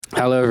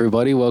Hello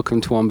everybody,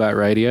 welcome to Wombat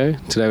Radio.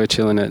 Today we're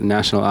chilling at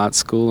National Arts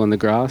School on the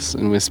grass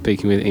and we're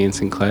speaking with Ian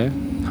Sinclair.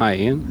 Hi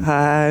Ian.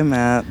 Hi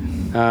Matt.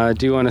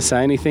 Do you want to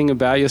say anything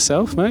about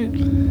yourself, mate?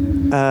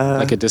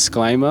 Like a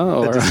disclaimer?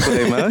 Or A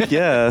disclaimer?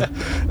 Yeah.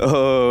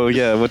 Oh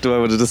yeah, what do I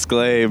want to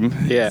disclaim?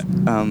 Yeah.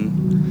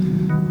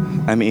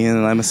 I'm Ian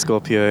and I'm a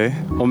Scorpio.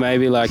 Or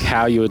maybe like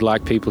how you would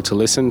like people to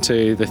listen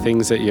to the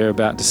things that you're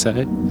about to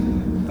say?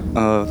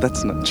 Oh,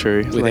 that's not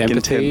true. With like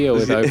empathy or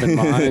with open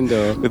mind?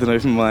 Or with an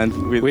open mind.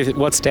 With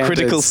what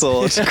standards? Critical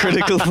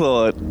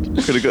thought.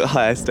 Critical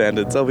high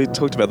standards. Oh, we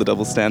talked about the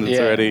double standards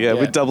already. Yeah,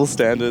 with double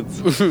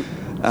standards.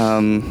 I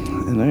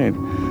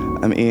know.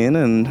 I'm Ian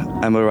and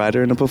I'm a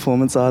writer and a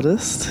performance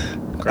artist.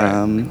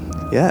 Great.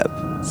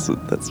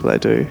 That's what I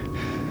do.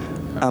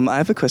 I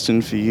have a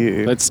question for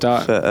you. Let's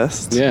start.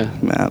 First. Yeah.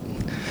 Matt.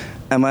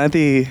 I might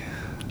be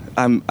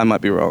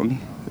wrong,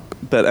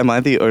 but am I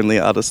the only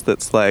artist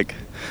that's like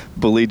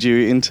bullied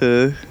you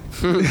into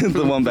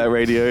the Wombat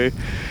Radio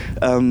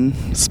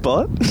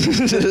spot?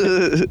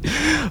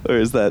 Or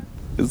is that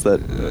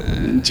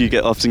do you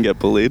often get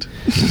bullied?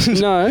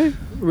 No,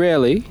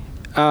 rarely.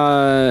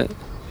 There's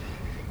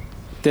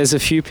a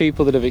few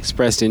people that have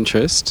expressed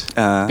interest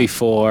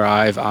before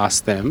I've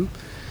asked them.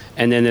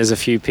 And then there's a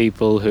few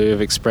people who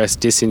have expressed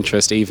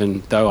disinterest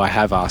even though I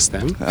have asked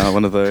them.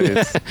 One of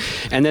those.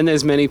 And then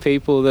there's many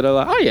people that are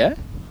like, oh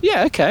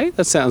yeah, okay,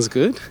 that sounds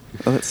good.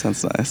 Oh, that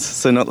sounds nice.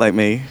 So not like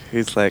me,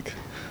 who's like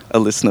a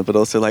listener, but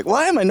also like,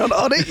 why am I not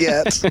on it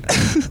yet?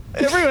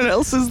 Everyone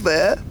else is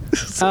there.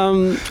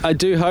 I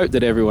do hope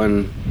that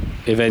everyone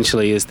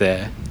eventually is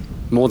there.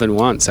 More than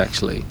once,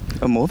 actually.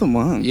 Oh, more than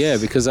once? Yeah,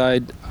 because I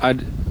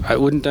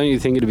wouldn't, don't you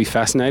think it'd be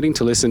fascinating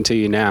to listen to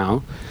you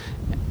now,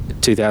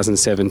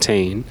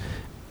 2017,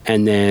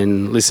 and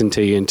then listen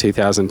to you in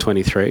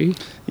 2023?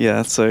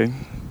 Yeah, so...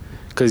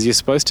 Because you're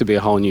supposed to be a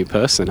whole new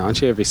person,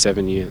 aren't you, every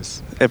 7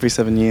 years? Every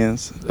 7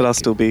 years. But I'll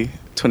still be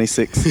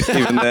 26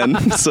 even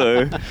then,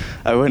 so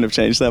I won't have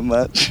changed that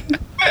much.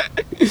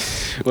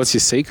 What's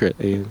your secret,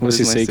 Ian? What's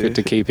your secret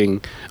to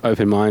keeping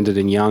open-minded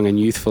and young and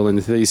youthful and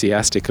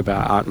enthusiastic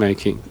about art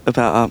making?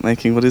 About art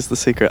making, what is the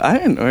secret? I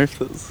don't know if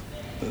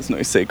there's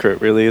no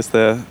secret, really, is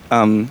there?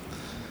 I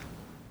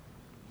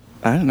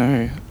don't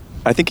know.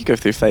 I think you go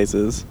through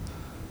phases.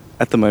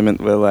 At the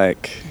moment,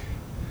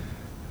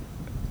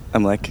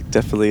 I'm like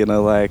definitely in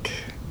a like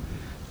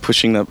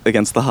pushing up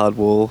against the hard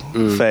wall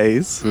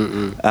phase.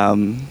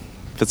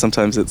 But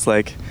sometimes it's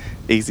like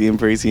easy and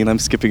breezy and I'm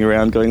skipping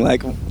around going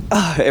like,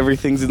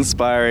 everything's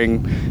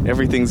inspiring,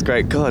 everything's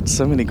great. God,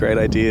 so many great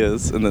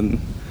ideas. And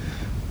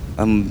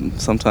then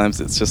sometimes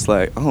it's just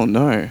like, oh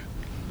no,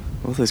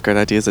 all those great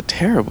ideas are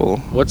terrible.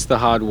 What's the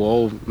hard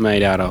wall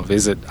made out of?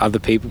 Is it other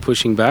people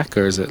pushing back,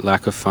 or is it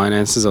lack of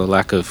finances or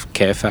lack of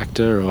care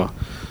factor or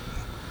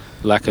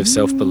lack of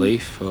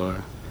self-belief?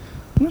 Or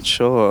I'm not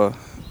sure.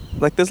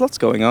 Like, there's lots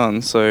going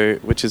on,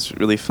 which is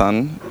really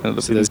fun.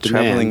 And so there's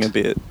traveling demand.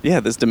 a bit. Yeah,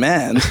 there's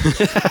demand.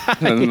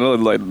 And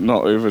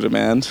not over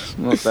demand,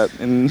 not that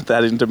in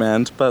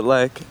demand. But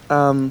like,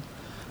 I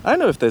don't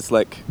know if there's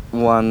like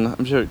one.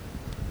 I'm sure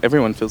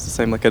everyone feels the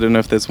same. Like, I don't know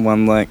if there's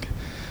one like.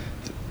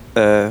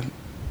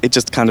 It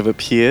just kind of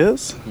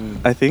appears,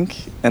 I think,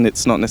 and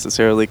it's not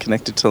necessarily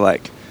connected to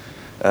like.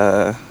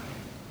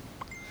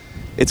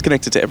 It's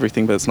connected to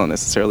everything, but it's not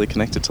necessarily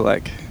connected to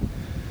like.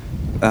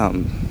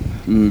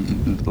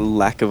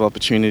 Lack of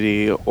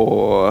opportunity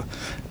or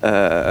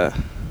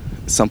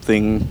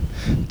something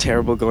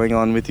terrible going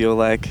on with your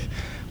like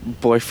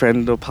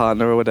boyfriend or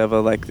partner or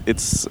whatever. Like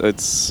it's or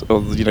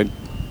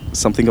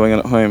something going on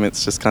at home.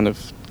 It's just kind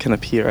of can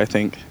appear, I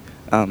think,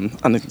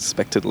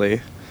 unexpectedly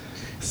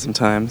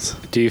sometimes.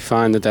 Do you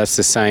find that that's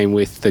the same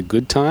with the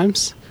good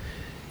times?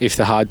 If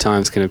the hard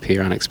times can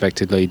appear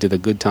unexpectedly, do the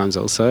good times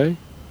also?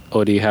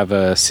 Or do you have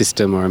a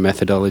system or a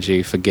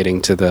methodology for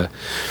getting to the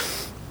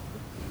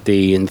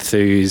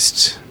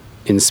enthused,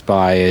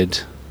 inspired?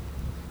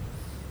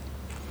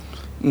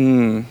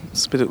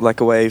 It's a bit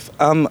like a wave.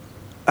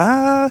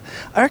 I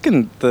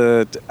reckon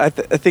I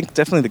think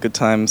definitely the good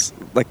times,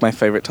 like my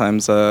favourite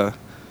times are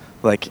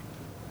like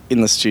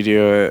in the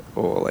studio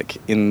or like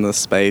in the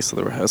space or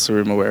the rehearsal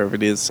room or wherever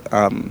it is.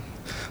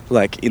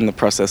 Like in the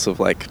process of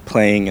like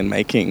playing and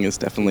making is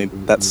definitely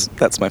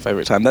that's my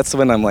favourite time. That's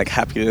when I'm like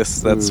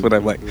happiest. That's when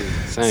I'm like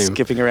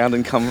skipping around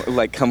and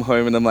come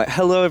home and I'm like,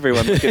 hello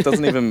everyone. Like, it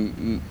doesn't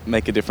even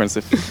make a difference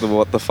if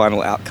what the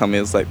final outcome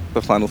is. Like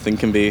the final thing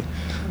can be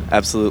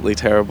absolutely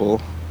terrible.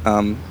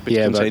 Which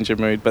can change your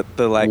mood. But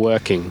the like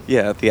working.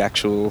 Yeah, the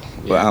actual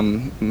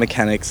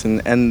mechanics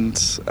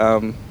and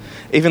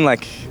even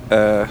like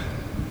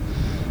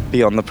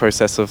beyond the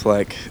process of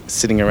like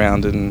sitting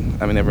around and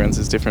I mean everyone's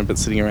is different, but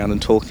sitting around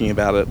and talking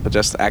about it, but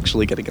just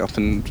actually getting up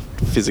and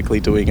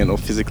physically doing it or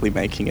physically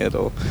making it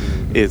or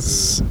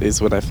is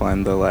what I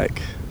find the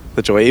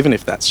joy, even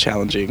if that's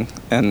challenging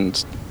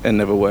and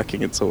never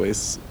working. It's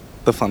always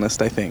the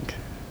funnest, I think.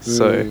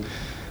 So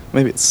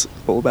maybe it's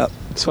all about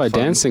that's why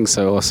dancing's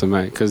so awesome,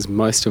 mate, because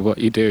most of what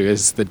you do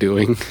is the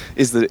doing.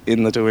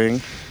 In the doing.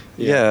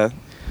 Yeah.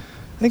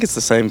 I think it's the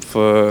same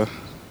for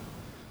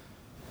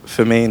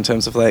for me in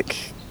terms of like,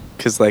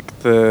 because like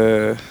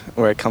where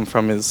I come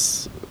from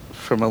is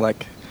from a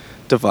like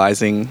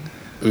devising,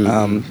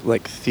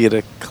 like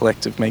theatre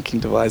collective making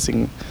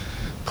devising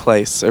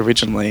place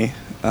originally.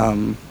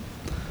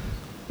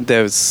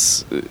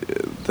 There's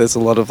a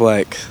lot of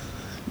like,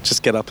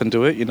 just get up and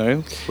do it, you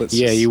know.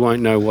 You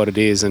won't know what it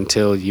is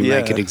until you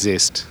make it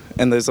exist.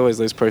 And there's always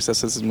those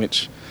processes in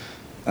which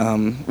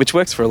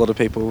works for a lot of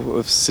people,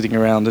 of sitting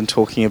around and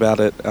talking about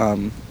it,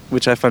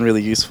 which I find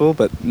really useful,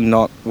 but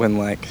not when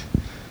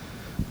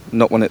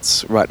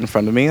it's right in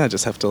front of me. I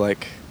just have to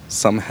like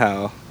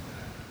somehow,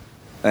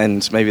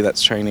 and maybe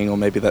that's training, or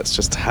maybe that's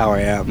just how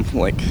I am,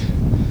 like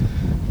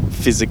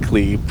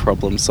physically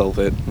problem solve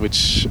it,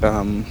 which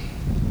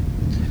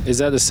is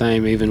that the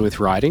same even with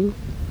writing?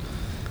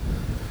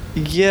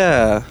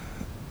 Yeah,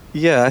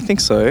 I think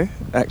so,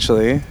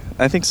 actually.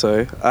 I think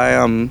so.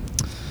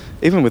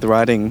 Even with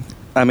writing,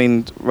 I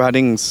mean,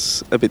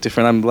 writing's a bit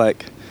different. I'm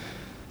like,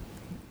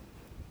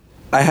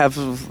 I have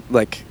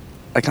like,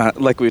 I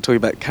can't, like we were talking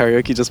about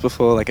karaoke just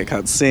before, like I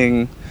can't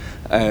sing,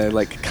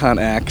 like can't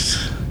act,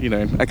 you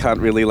know, I can't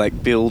really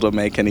like build or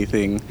make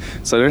anything.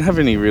 So I don't have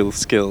any real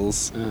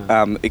skills,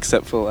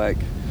 except for like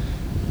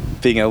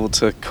being able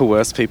to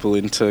coerce people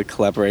into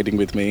collaborating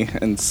with me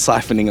and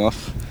siphoning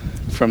off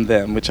from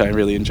them, which I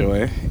really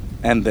enjoy.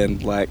 And then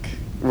like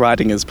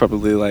writing is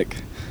probably like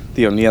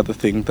the only other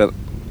thing that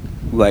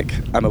like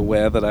I'm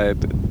aware that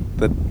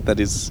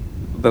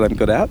I'm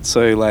good at.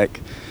 So like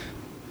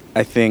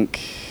I think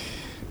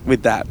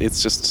with that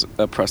it's just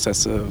a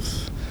process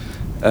of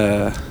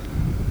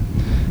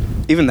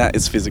even that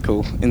is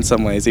physical in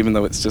some ways, even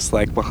though it's just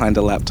like behind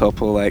a laptop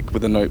or like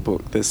with a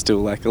notebook. There's still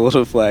like a lot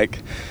of like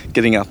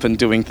getting up and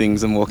doing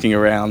things and walking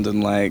around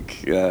and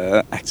like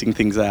acting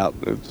things out,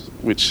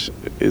 which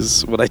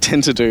is what I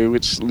tend to do,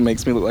 which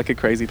makes me look like a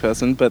crazy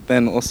person. But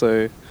then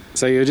also,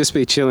 so you'll just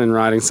be chilling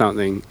writing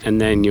something,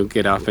 and then you'll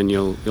get up and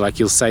you'll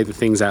say the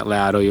things out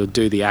loud, or you'll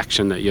do the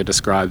action that you're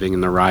describing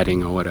in the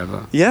writing or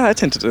whatever. Yeah, I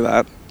tend to do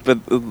that. But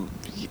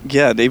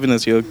yeah, even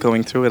as you're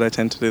going through it, I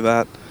tend to do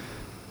that.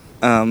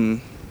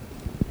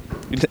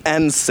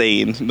 And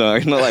scene. No,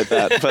 not like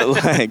that. But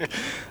like,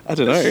 I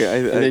don't know.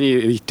 And then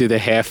you do the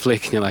hair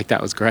flick and you're like,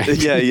 that was great.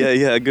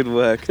 Yeah. Good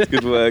work.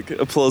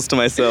 Applause to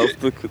myself.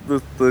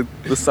 The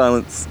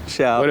silence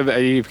shout. What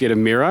about you get a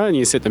mirror and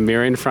you set the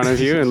mirror in front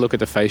of you and look at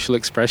the facial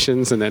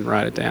expressions and then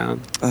write it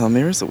down? Oh,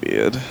 mirrors are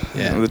weird.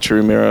 Yeah. The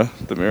true mirror.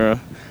 The mirror.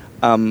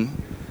 I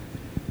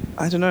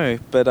don't know.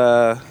 But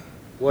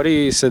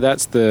so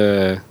that's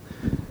the...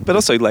 But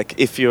also, like,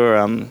 if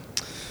you're...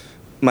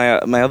 My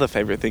other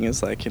favourite thing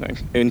is, like, you know,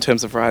 in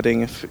terms of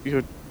writing, if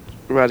you're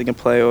writing a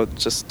play or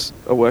just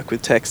a work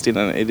with text, you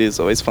know, it is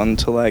always fun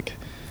to, like,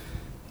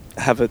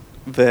 have it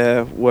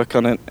there, work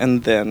on it,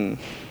 and then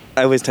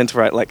I always tend to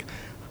write, like,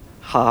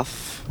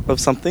 half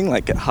of something,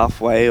 like, get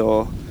halfway,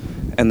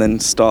 and then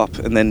stop,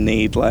 and then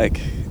need,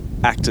 like,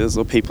 actors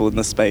or people in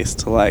the space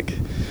to, like,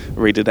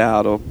 read it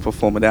out or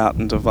perform it out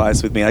and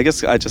devise with me. I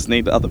guess I just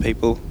need other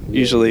people,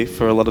 usually,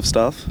 for a lot of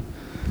stuff.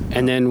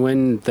 And then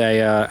when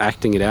they are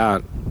acting it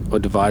out or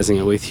devising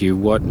it with you,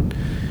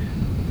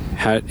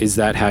 is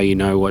that how you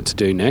know what to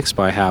do next,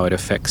 by how it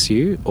affects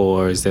you?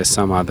 Or is there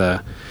some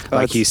other,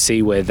 like you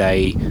see where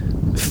they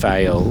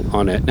fail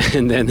on it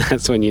and then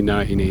that's when you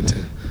know you need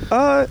to?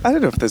 I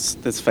don't know if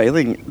there's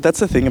failing. That's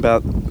the thing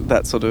about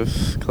that sort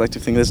of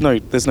collective thing. There's no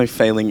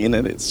failing in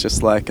it. It's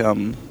just like,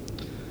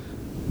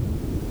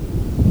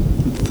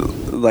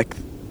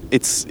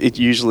 it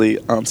usually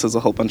answers a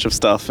whole bunch of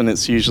stuff, and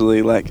it's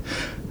usually like,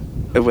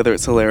 whether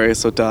it's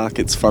hilarious or dark,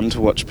 it's fun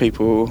to watch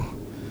people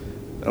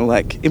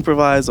like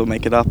improvise or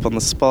make it up on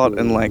the spot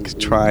and like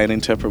try and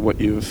interpret what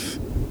you've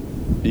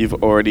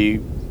already,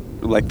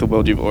 like the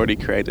world you've already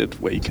created,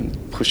 where you can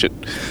push it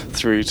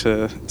through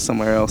to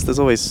somewhere else. There's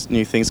always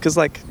new things, because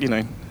like, you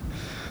know,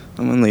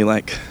 I'm only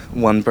like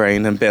one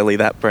brain and barely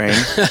that brain.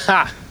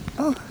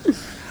 Oh,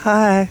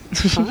 hi.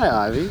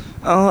 Hi, Ivy.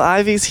 Oh,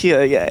 Ivy's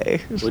here,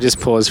 yay. We'll just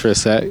pause for a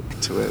sec.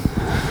 To it.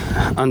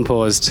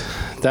 Unpaused.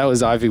 That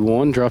was Ivy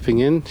Warren dropping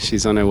in.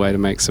 She's on her way to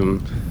make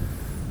some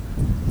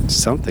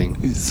stuff.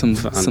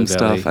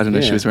 I don't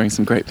know. She was wearing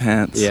some great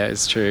pants. Yeah,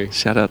 it's true.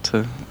 Shout out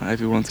to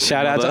Ivy Warren.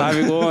 Shout out to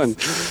Ivy Warren.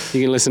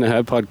 You can listen to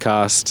her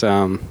podcast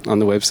on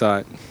the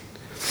website.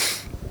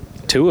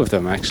 2 of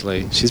them,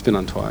 actually. She's been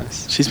on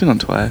twice.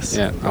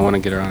 Yeah, I want to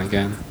get her on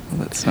again.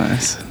 Well, that's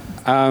nice.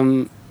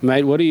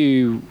 Mate,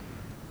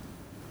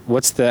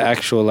 what's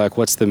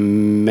the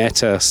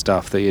meta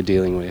stuff that you're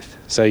dealing with?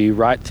 So you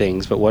write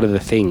things, but what are the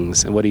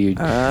things, and what are you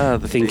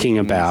thinking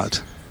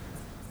about?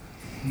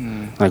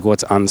 Like,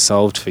 what's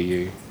unsolved for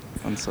you?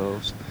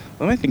 Unsolved.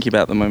 What am I thinking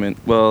about at the moment?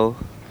 Well,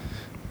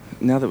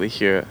 now that we're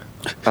here,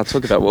 I'll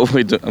talk about what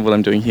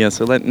I'm doing here.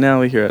 So now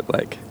we're here at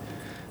like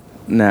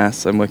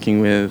NAS. I'm working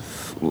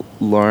with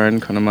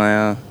Lauren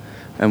Kronemeyer,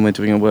 and we're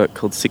doing a work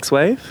called Six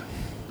Wave,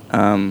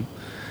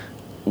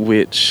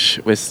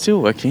 which we're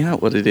still working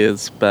out what it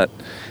is, but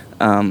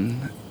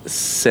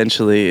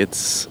essentially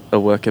it's a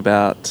work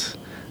about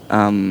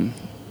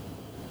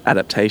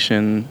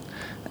adaptation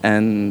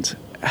and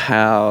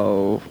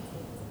how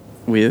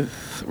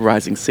with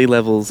rising sea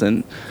levels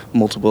and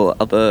multiple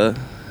other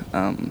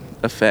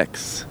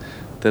effects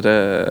that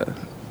are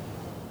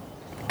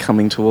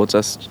coming towards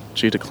us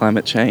due to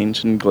climate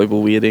change and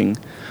global weirding,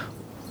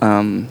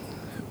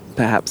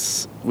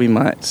 perhaps we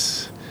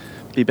might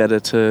be better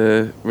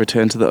to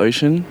return to the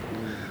ocean,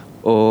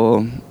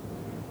 or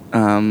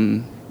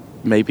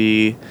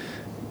maybe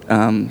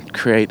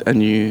create a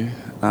new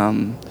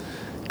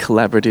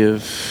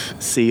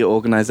collaborative sea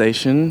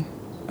organisation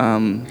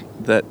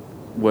that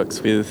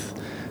works with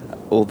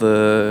all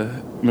the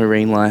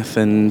marine life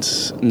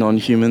and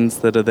non-humans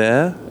that are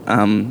there.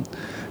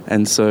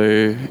 And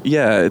so,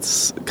 yeah,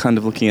 it's kind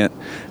of looking at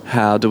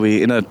how do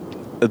we, in an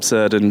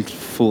absurd and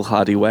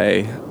foolhardy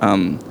way,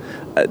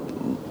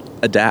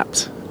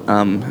 adapt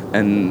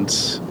and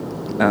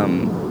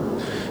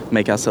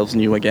make ourselves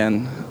new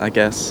again, I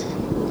guess.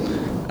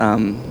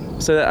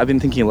 So I've been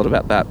thinking a lot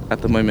about that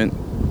at the moment,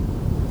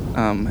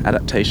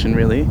 adaptation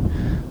really,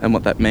 and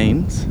what that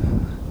means.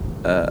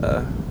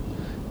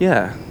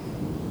 Yeah.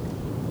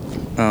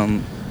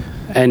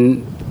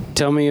 And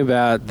tell me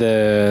about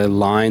the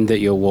line that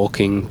you're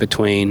walking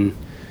between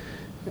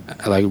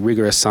like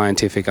rigorous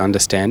scientific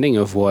understanding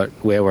of where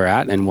we're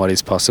at and what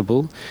is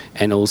possible,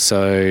 and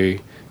also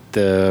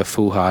the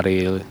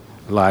foolhardy,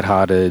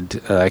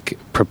 lighthearted like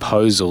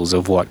proposals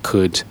of what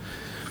could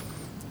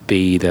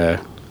be the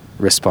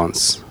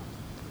response.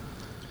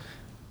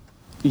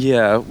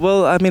 Yeah,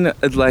 well, I mean,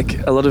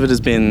 like a lot of it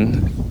has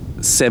been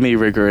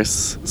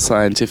semi-rigorous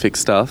scientific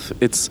stuff.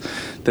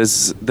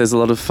 There's a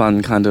lot of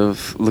fun kind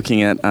of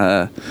looking at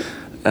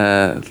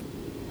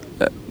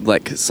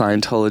like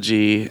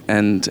Scientology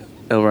and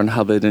L. Ron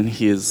Hubbard and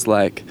his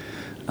like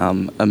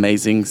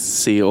amazing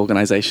sea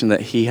organization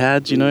that he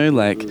had, you know,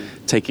 like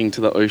taking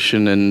to the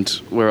ocean,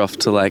 and we're off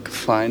to like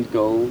find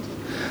gold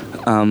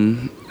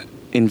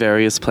in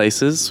various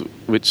places,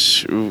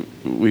 which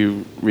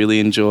we really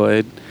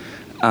enjoyed.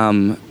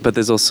 But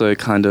there's also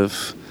kind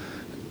of,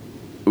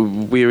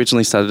 we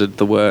originally started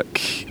the work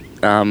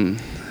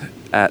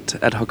at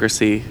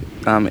Adhocracy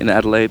in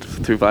Adelaide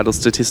through Vital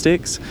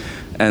Statistics,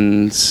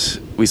 and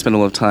we spent a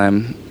lot of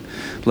time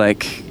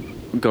like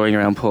going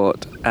around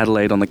Port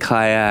Adelaide on the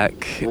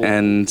kayak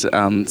and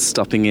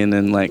stopping in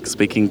and like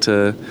speaking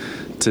to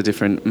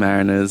different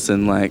mariners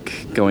and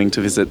like going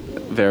to visit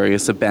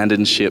various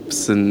abandoned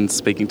ships and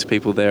speaking to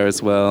people there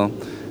as well.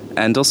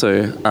 And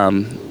also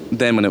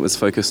then when it was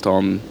focused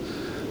on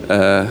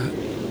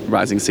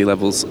rising sea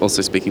levels,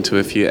 also speaking to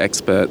a few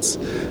experts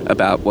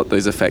about what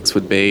those effects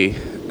would be,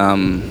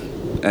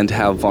 and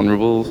how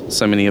vulnerable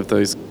so many of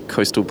those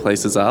coastal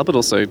places are, but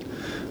also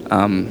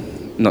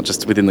not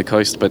just within the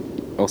coast, but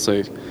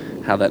also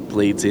how that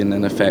bleeds in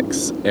and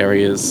affects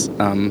areas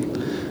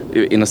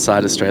in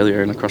aside Australia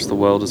and across the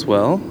world as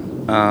well.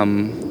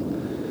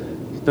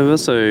 But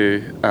also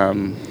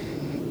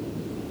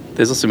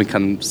there's also been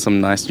kind of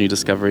some nice new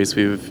discoveries.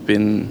 We've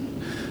been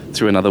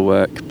through another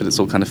work, but it's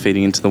all kind of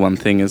feeding into the one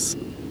thing as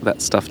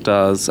that stuff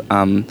does.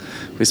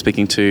 We're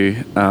speaking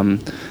to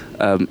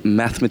a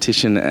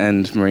mathematician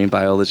and marine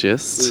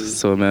biologist,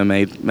 so a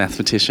mermaid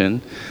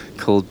mathematician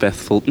called Beth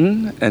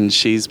Fulton, and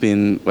she's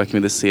been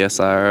working with the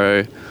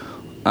CSIRO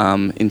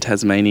in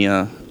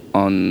Tasmania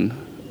on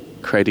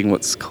creating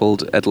what's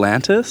called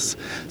Atlantis.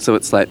 So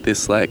it's like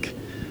this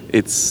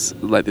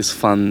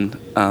fun,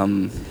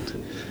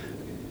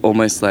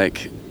 almost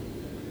like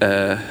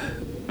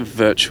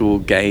virtual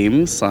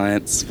game,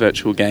 science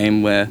virtual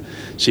game, where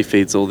she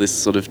feeds all this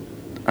sort of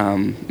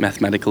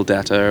mathematical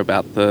data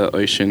about the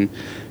ocean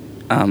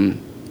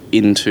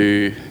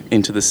into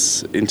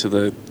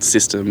the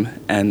system,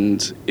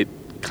 and it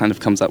kind of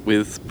comes up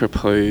with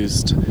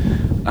proposed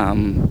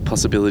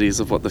possibilities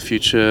of what the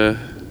future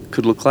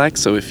could look like.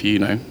 So if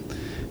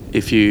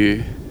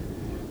you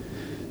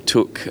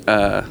took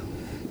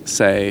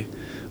say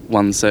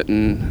one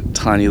certain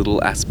tiny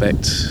little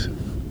aspect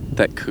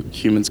that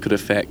humans could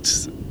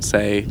affect,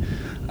 say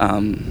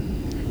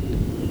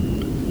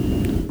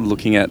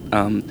looking at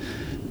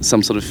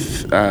some sort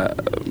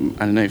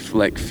of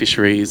like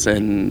fisheries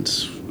and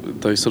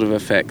those sort of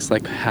effects,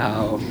 like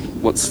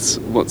what's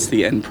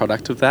the end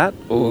product of that,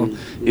 or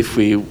if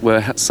we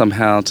were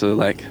somehow to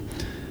like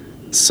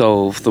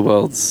solve the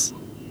world's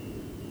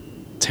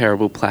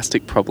terrible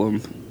plastic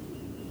problem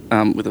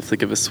with a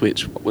flick of a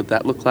switch, what would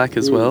that look like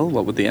as well?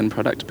 What would the end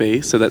product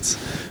be? So that's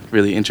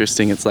really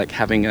interesting. It's like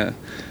having a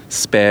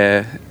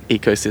spare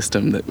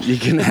ecosystem that you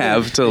can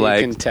have to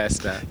like... You can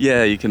test that.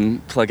 Yeah, you can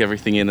plug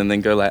everything in and then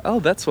go like, oh,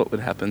 that's what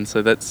would happen. So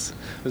it's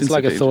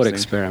like a thought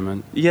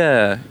experiment.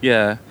 Yeah,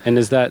 yeah. And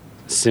is that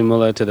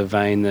similar to the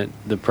vein that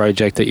the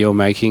project that you're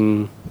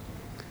making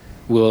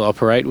will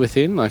operate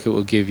within? Like it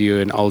will give you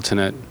an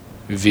alternate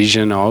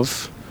vision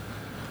of...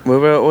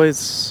 Well,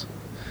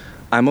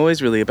 I'm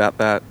always really about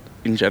that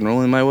in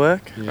general in my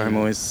work. Yeah.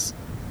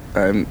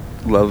 I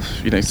love,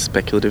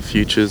 speculative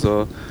futures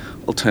or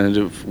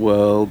alternative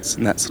worlds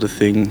and that sort of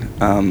thing.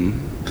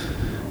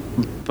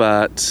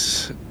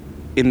 But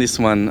in this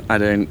one,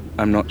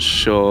 I'm not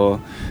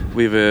sure.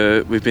 We've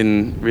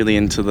been really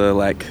into the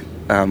like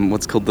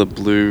what's called the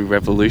Blue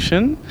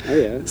Revolution. Oh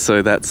yeah.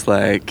 So that's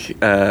like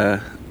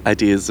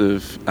ideas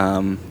of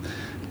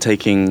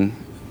taking,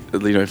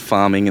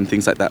 farming and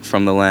things like that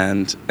from the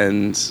land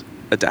and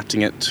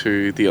adapting it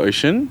to the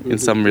ocean in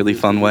some really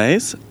fun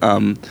ways.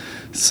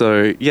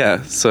 So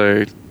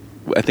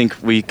I think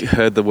we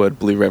heard the word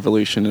Blue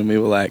Revolution and we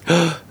were like,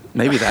 oh,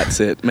 maybe that's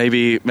it.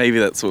 Maybe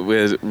that's what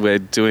we're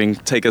doing.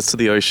 Take us to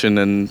the ocean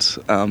and.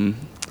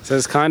 So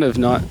it's kind of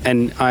not.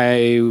 And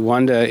I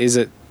wonder, is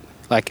it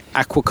like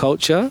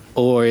aquaculture,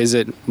 or is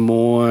it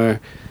more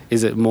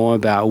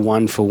about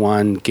one for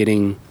one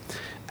getting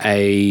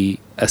a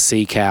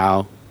sea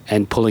cow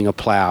and pulling a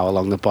plow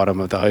along the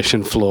bottom of the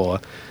ocean floor?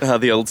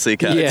 The old sea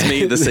cow. Yeah. It's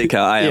me, the sea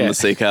cow. I am the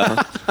sea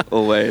cow,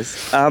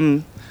 always.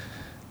 I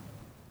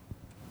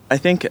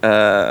think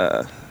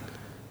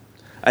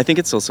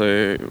it's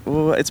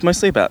also, it's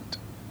mostly about,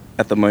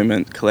 at the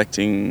moment,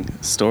 collecting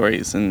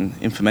stories and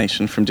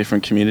information from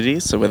different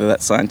communities. So whether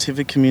that's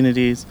scientific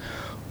communities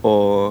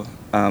or,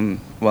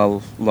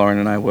 while Lauren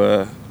and I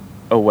were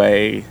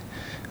away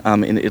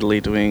in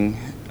Italy doing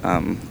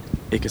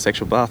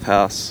Ecosexual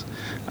Bathhouse,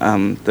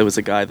 there was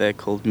a guy there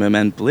called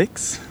Merman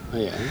Blix,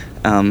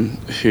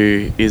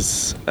 who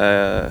is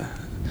an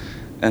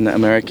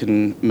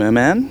American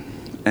merman,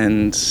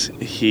 and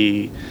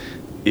he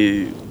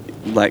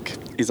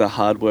is a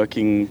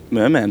hard-working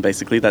merman,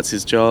 basically. That's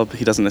his job.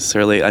 He doesn't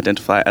necessarily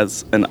identify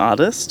as an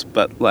artist,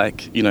 but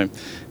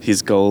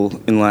his goal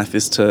in life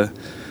is to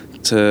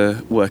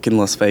work in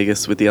Las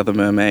Vegas with the other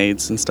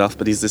mermaids and stuff.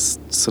 But he's this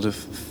sort of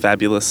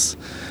fabulous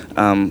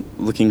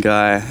looking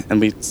guy, and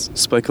we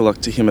spoke a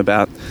lot to him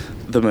about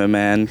the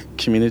merman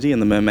community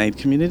and the mermaid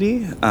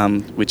community,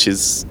 which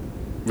is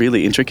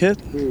really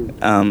intricate.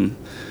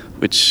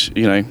 Which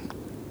you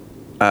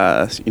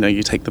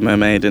take the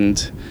mermaid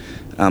and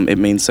it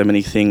means so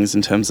many things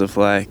in terms of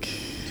like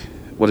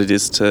what it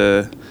is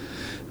to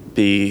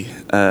be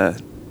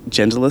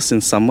genderless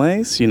in some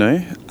ways,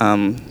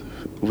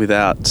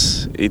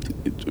 without it,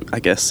 I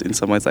guess, in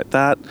some ways like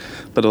that.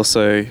 But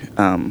also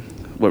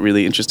what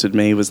really interested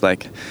me was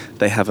like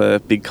they have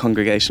a big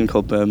congregation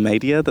called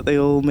Mermaidia that they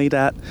all meet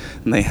at,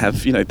 and they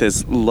have,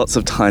 there's lots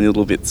of tiny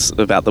little bits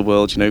about the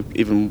world,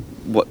 even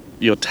what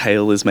your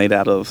tail is made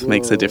out of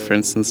makes a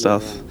difference and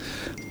stuff. Yeah.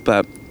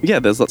 But yeah,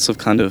 there's lots of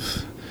kind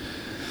of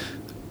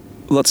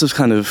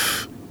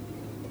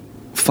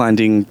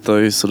finding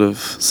those sort of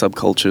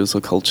subcultures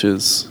or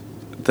cultures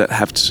that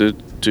have to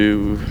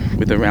do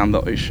with around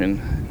the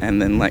ocean,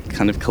 and then like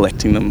kind of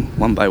collecting them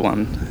one by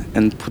one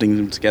and putting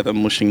them together,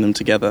 mushing them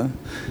together.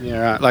 Yeah,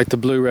 right. Like the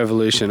Blue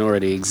Revolution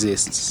already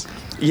exists.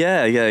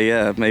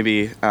 Yeah.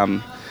 Maybe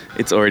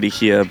it's already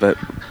here, but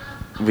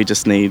we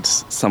just need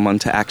someone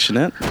to action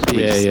it.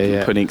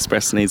 Pony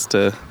Express needs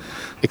to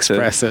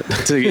express it,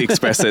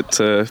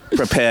 to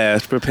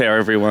prepare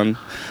everyone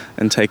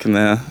and take them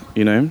there,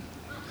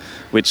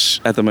 which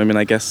at the moment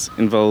I guess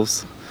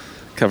involves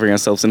covering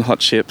ourselves in hot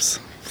chips,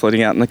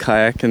 floating out in a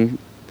kayak and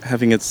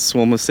having a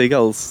swarm of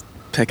seagulls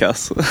peck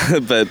us.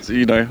 But,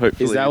 hopefully...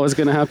 Is that what's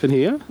going to happen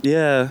here?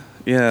 Yeah,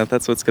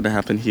 that's what's going to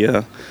happen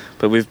here.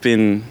 But we've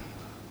been...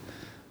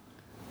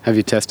 Have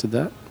you tested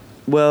that?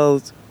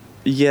 Well,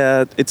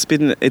 yeah,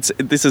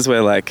 this is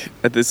where where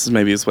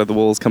the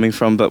wall's coming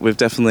from, but we've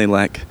definitely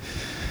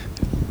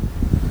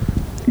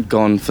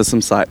gone for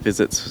some site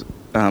visits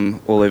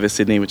all over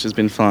Sydney, which has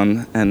been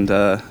fun, and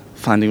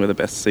finding where the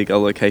best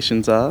seagull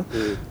locations are.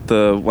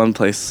 The one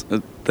place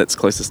that's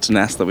closest to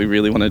NAS that we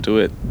really want to do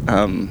it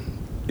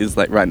is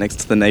right next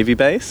to the Navy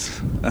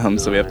base.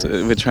 Nice. So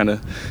we're trying to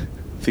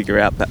figure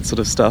out that sort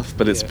of stuff,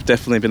 but it's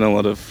definitely been a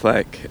lot of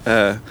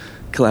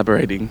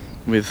collaborating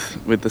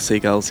with the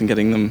seagulls and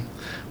getting them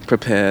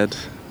prepared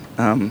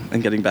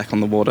and getting back on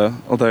the water.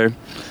 Although,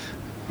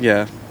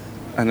 I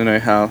don't know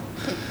how,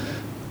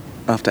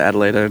 after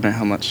Adelaide, I don't know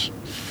how much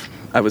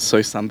I was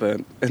so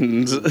sunburnt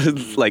and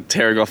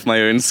tearing off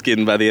my own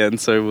skin by the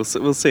end. So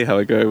we'll see how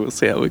we go.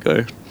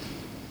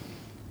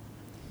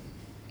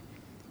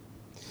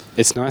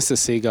 It's nice the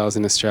seagulls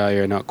in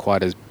Australia are not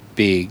quite as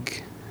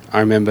big. I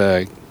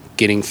remember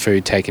getting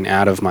food taken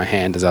out of my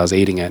hand as I was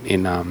eating it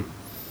in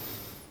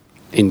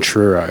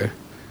Truro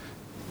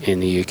in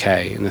the UK,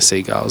 and the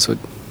seagulls were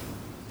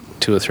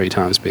 2 or 3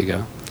 times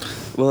bigger.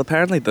 Well,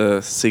 apparently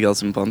the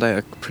seagulls in Bondi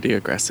are pretty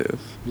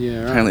aggressive. Yeah,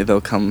 right. Apparently they'll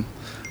come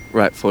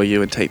right for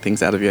you and take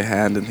things out of your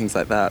hand and things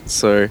like that.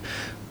 So,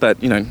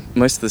 but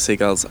most of the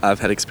seagulls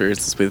I've had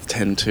experiences with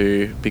tend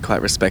to be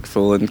quite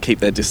respectful and keep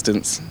their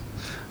distance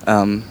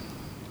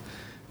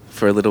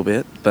for a little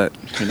bit. But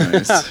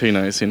who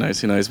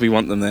knows? We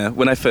want them there.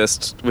 When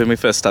we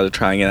first started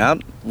trying it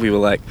out, we were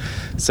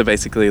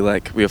we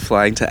were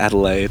flying to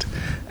Adelaide,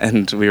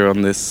 and we were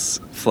on this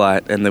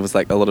flight, and there was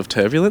a lot of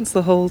turbulence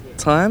the whole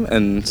time,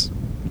 and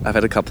I've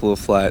had a couple of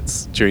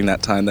flights during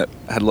that time that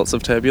had lots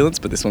of turbulence,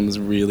 but this one was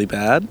really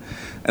bad.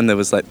 And there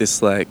was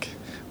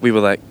we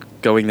were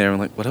going there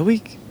and what are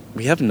we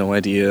have no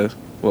idea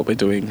what we're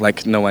doing.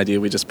 No idea.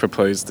 We just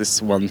proposed this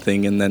one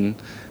thing and then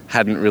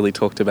hadn't really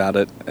talked about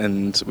it.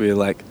 And we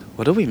were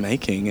what are we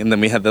making? And then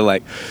we had the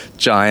like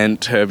giant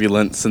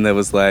turbulence, and there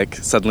was like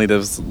suddenly there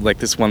was like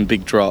this one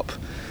big drop,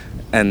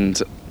 and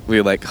we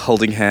were like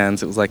holding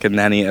hands. It was like a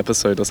nanny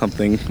episode or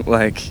something,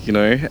 like, you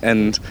know.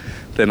 And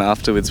then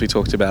afterwards we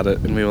talked about it,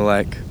 and we were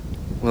like,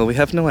 well, we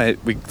have no idea.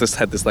 We just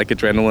had this like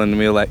adrenaline, and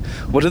we were like,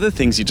 what are the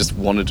things you just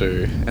want to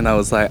do? And I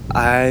was like,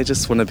 I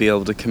just want to be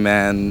able to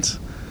command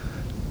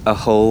a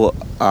whole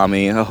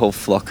army, a whole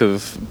flock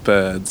of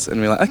birds.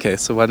 And we were like, okay,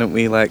 so why don't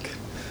we like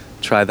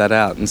try that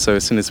out? And so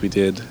as soon as we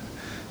did,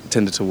 it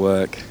tended to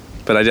work.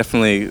 But I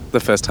definitely, the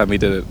first time we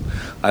did it,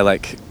 I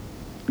like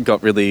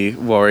got really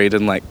worried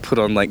and like put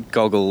on like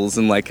goggles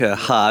and like a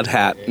hard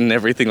hat and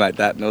everything like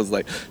that. And I was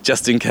like,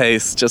 just in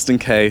case,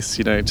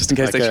 you know, just in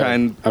case like they try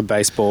and... A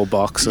baseball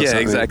box or something.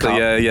 Yeah, exactly.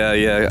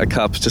 Yeah. A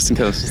cup, just in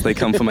case they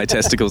come for my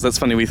testicles. That's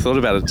funny, we thought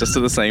about it just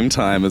at the same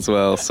time as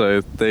well. So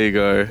there you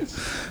go.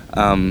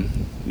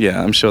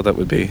 Yeah, I'm sure that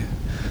would be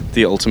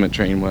the ultimate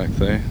dream work,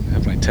 though.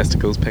 Have my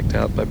testicles pecked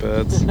out by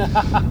birds.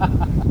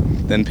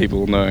 Then people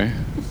will know.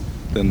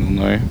 Then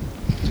they'll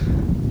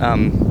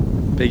know.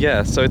 But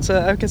yeah, so it's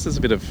I guess it's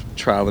a bit of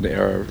trial and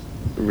error,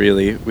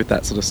 really, with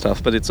that sort of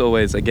stuff. But it's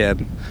always,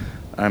 again,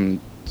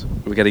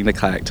 we're getting the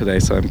kayak today,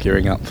 so I'm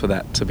gearing up for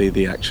that to be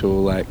the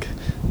actual like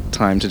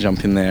time to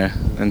jump in there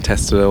and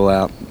test it all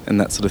out and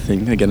that sort of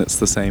thing. Again, it's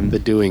the same. The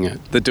doing it.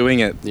 Yeah.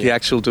 The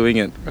actual doing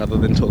it, rather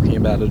than talking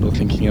about it or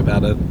thinking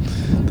about it.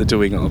 The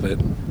doing of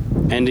it.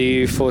 And do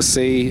you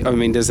foresee, I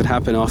mean, does it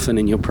happen often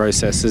in your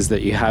processes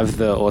that you have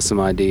the awesome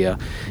idea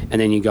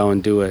and then you go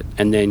and do it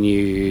and then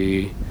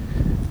you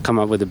come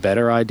up with a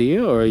better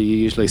idea, or are you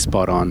usually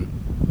spot on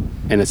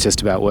and it's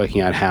just about working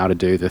out how to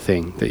do the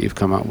thing that you've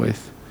come up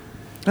with?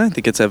 I don't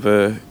think it's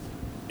ever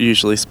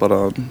usually spot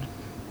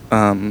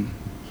on.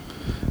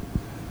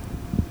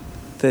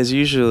 There's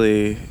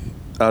usually,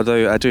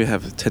 although I do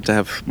tend to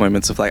have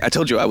moments of like, I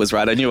told you I was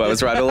right, I knew I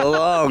was right all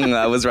along,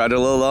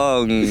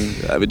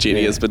 I'm a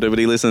genius, but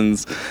nobody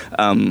listens.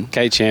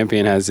 Kate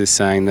Champion has this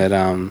saying that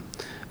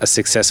a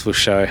successful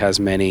show has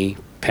many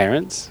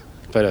parents,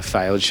 but a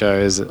failed show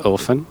is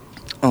orphan.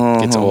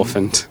 Oh, it's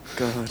orphaned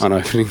God. On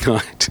opening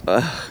night.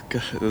 God,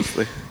 that's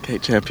the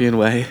Kate Champion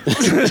way.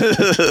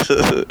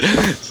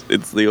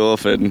 It's the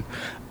orphan.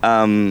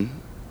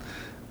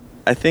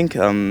 I think,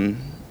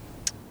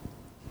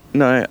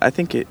 no, I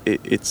think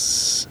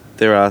it's,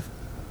 there are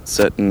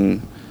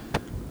certain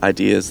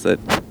ideas that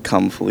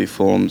come fully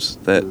formed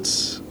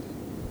that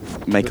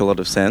make a lot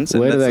of sense.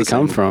 Where do they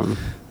come from?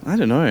 I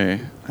don't know.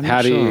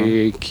 How do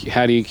you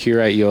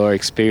curate your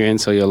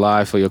experience or your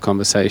life or your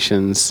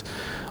conversations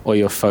or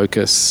your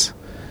focus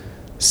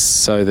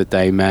so that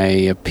they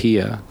may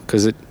appear?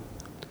 Because it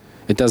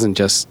doesn't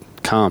just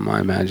come,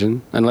 I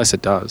imagine, unless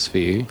it does for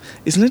you.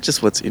 Isn't it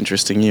just what's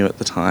interesting you at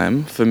the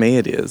time? For me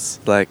it is.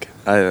 Like,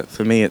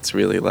 for me it's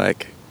really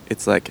like,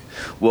 it's like,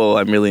 whoa,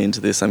 I'm really into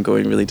this, I'm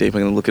going really deep,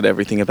 I'm going to look at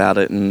everything about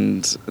it,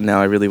 and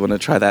now I really want to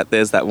try that.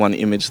 There's that one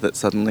image that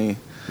suddenly,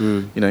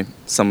 you know,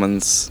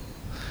 someone's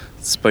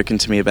spoken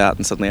to me about,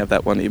 and suddenly I have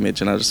that one image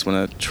and I just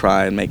want to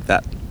try and make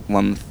that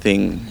one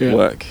thing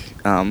work.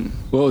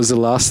 What was the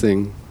last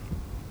thing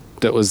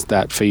that was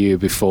that for you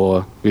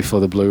before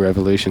the Blue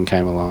Revolution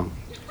came along?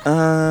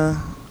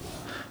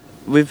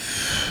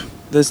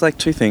 There's like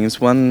two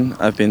things. One,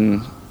 I've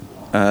been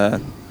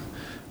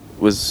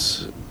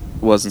was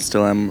and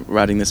still am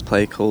writing this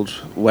play called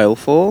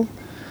Whalefall,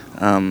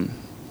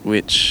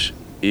 which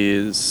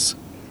is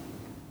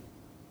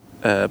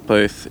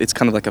both. It's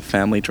kind of like a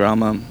family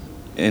drama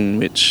in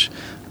which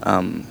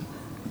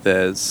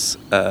there's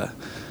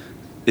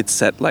it's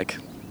set like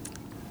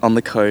on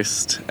the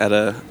coast at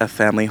a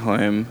family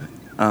home,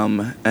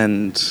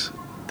 and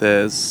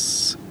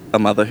there's a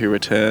mother who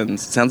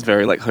returns. It sounds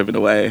very like Home and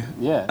Away.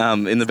 Yeah.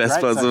 In the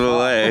best possible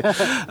way.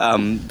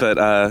 But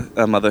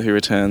a mother who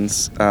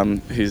returns,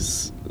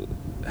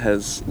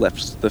 has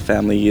left the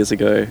family years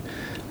ago,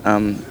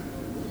 and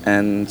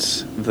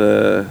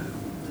the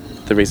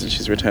reason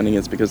she's returning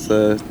is because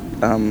the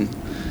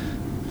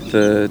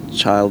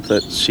child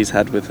that she's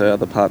had with her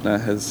other partner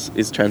is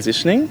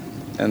transitioning,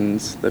 and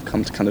they've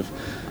come to kind of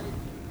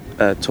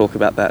talk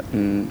about that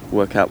and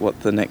work out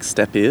what the next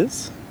step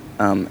is,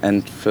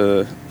 and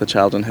for the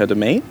child and her to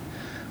meet.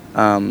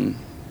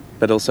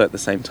 But also at the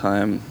same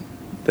time,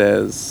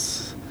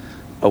 there's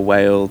a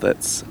whale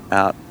that's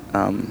out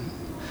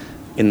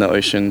in the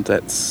ocean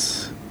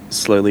that's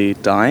slowly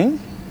dying,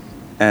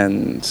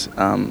 and it's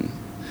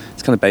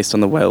kind of based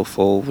on the whale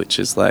fall, which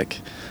is like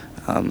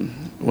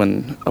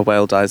when a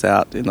whale dies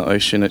out in the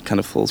ocean, it kind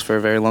of falls for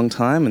a very long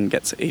time and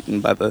gets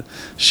eaten by the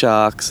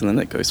sharks, and then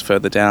it goes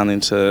further down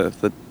into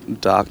the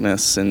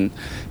darkness, and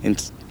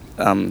into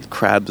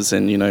crabs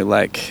and, you know,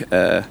 like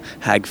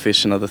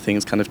hagfish and other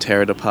things kind of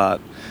tear it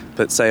apart.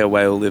 But say a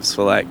whale lives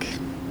for like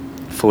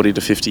 40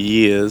 to 50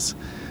 years,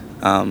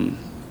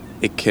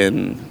 it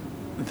can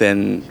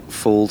then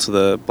fall to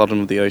the bottom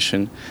of the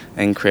ocean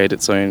and create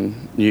its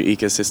own new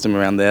ecosystem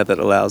around there that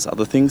allows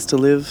other things to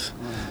live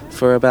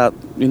for about,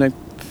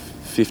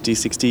 50,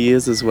 60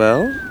 years as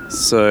well.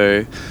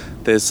 So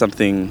there's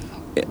something,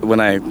 when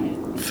I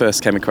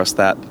first came across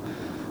that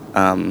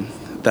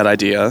that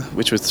idea,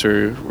 which was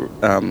through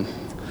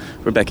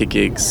Rebecca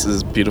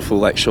Giggs' beautiful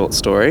like short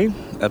story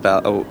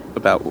about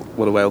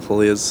what a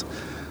whalefall is.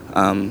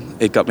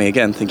 It got me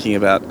again thinking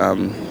about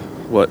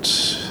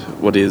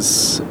what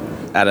is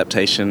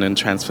adaptation and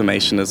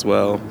transformation as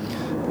well.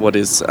 What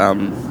is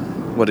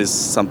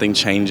something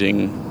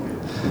changing,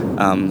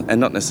 and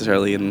not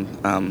necessarily in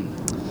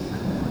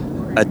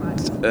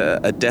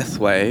a death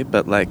way,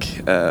 but like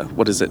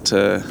what is it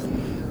to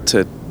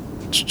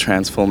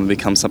transform and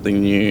become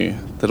something new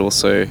that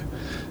also,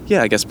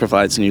 I guess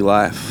provides new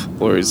life,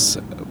 or is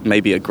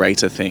maybe a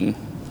greater thing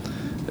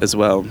as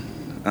well.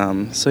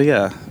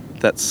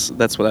 That's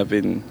what I've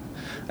been.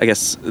 I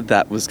guess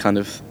that was kind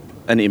of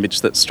an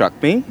image that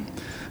struck me,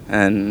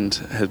 and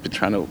have been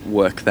trying to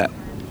work that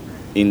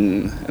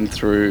in and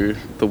through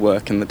the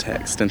work and the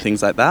text and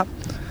things like that.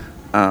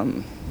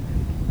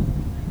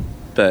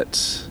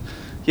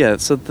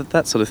 So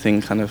that sort of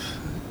thing kind of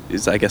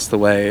is, I guess, the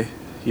way,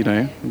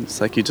 it's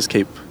like you just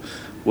keep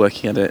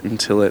working at it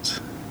until it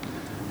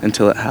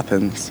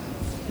happens,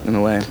 in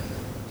a way.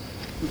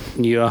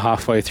 You're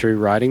halfway through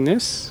writing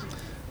this?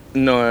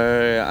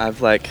 No,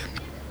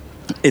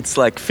 it's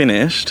like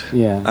finished.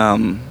 Yeah.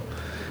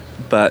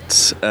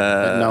 But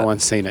no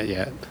one's seen it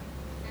yet.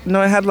 No,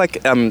 I had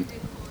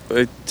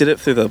I did it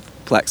through the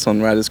Black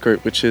Swan Writers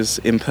Group, which is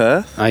in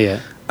Perth. Oh, yeah.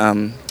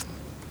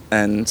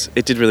 And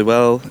it did really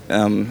well,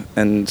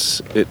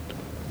 and it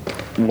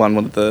won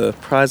one of the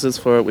prizes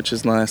for it, which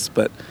is nice,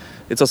 but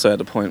it's also at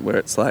a point where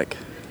it's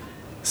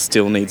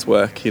still needs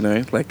work,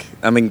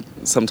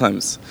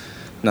 sometimes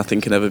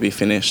nothing can ever be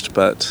finished,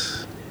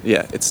 but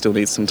it still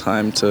needs some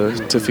time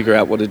to figure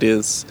out what it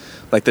is.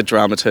 The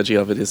dramaturgy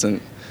of it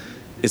isn't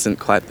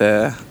quite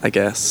there, I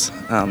guess,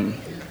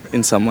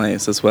 in some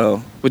ways as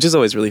well, which is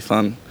always really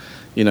fun,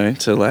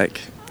 to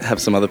have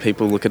some other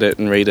people look at it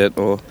and read it,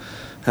 or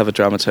have a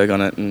dramaturg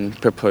on it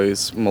and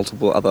propose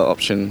multiple other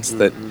options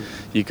that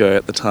you go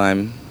at the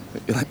time,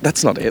 you're like,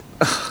 that's not it.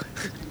 Oh,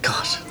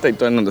 gosh, they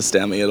don't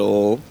understand me at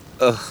all.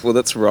 Well,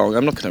 that's wrong.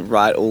 I'm not going to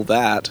write all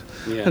that.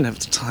 I don't have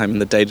the time in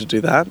the day to do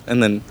that.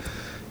 And then,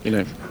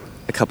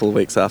 a couple of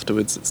weeks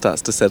afterwards, it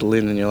starts to settle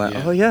in and you're like,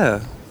 oh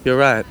yeah, you're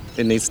right.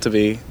 It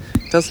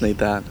does need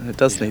that, and it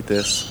does need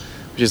this,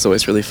 which is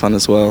always really fun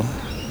as well,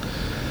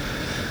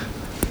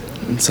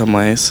 in some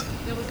ways.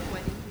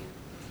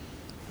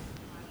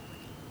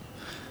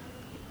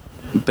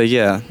 But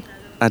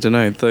I don't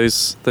know,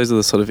 those are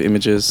the sort of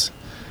images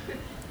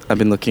I've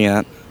been looking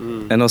at.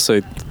 And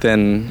also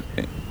then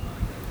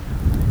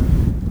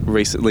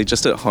recently,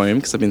 just at home,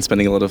 because I've been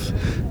spending a lot of,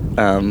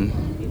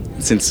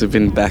 since I've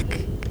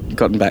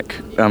gotten back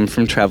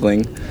from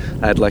travelling,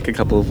 I had a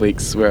couple of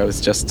weeks where I was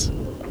just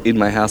in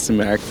my house in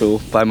Marrickville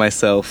by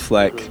myself,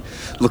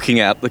 looking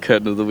out the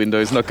curtain of the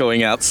windows, not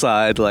going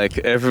outside.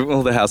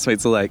 All the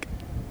housemates are like,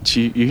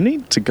 you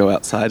need to go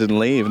outside and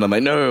leave. And I'm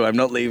like, no, I'm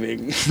not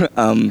leaving.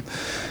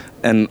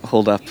 And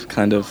hold up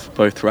kind of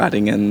both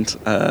writing and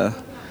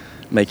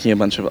making a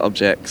bunch of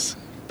objects.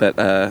 But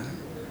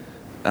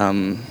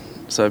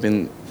so I've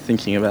been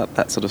thinking about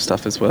that sort of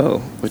stuff as well,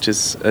 which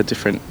is a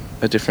different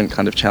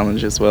kind of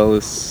challenge as well.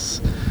 As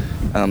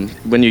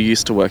when you're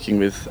used to working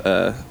with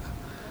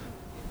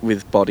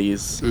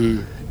bodies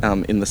in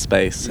the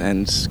space,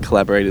 and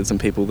collaborators and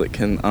people that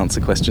can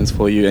answer questions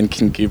for you and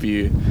can give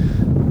you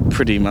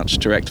pretty much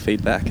direct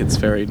feedback, it's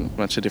very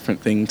much a different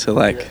thing to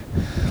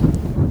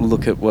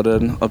look at what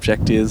an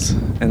object is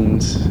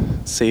and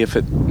see if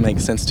it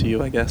makes sense to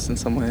you, I guess, in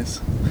some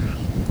ways.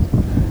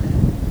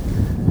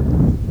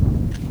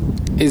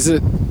 Is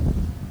it,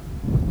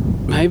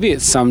 maybe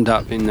it's summed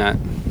up in that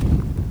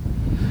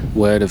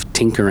word of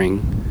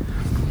tinkering,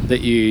 that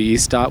you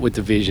start with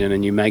the vision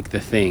and you make the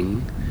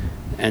thing,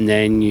 and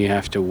then you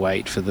have to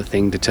wait for the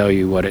thing to tell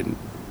you what it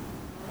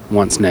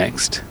wants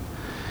next.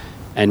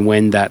 And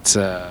when that's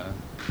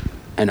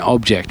an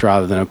object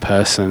rather than a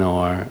person,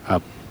 or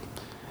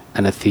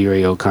an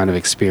ethereal kind of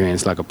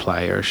experience like a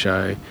play or a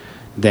show,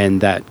 then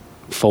that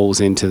falls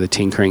into the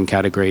tinkering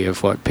category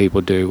of what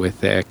people do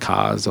with their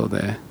cars or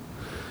their...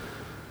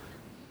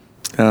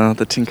 Oh,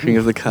 the tinkering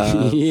of the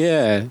car.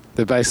 Yeah,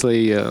 they're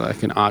basically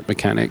like an art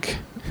mechanic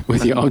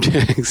with your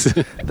objects.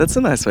 That's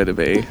a nice way to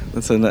be.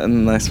 That's a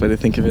nice way to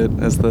think of it,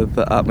 as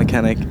the art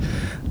mechanic.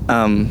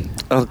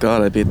 Oh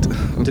God,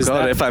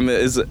 if I'm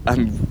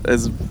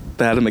as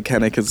bad a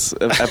mechanic as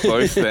at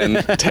both,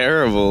 then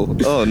terrible.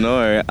 Oh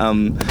no.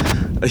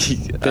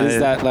 Does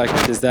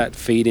that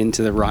feed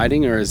into the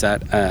writing, or is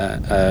that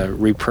a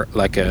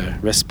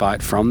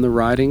respite from the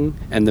writing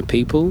and the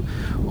people,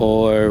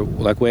 or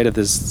where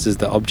does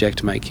the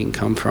object making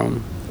come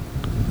from?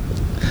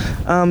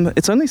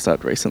 It's only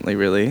started recently,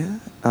 really.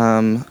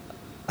 I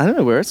don't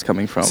know where it's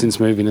coming from. Since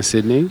moving to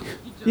Sydney?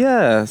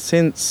 Yeah,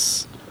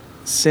 since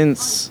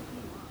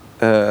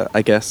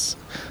I guess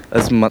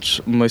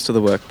most of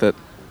the work that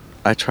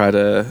I try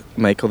to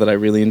make, or that I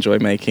really enjoy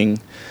making,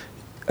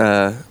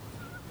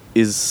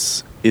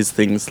 is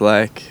things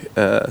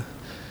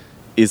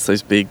is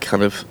those big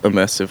kind of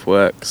immersive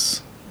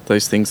works,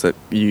 those things that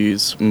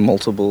use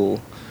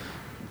multiple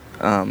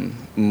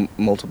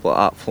multiple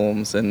art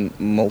forms and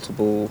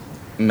multiple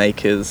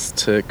makers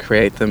to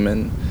create them,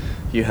 and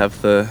you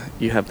have the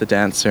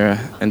dancer,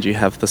 and you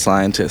have the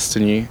scientist,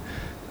 and you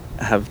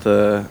have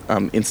the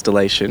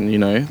installation, you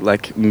know,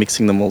 like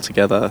mixing them all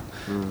together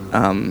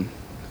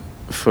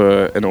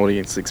for an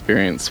audience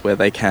experience where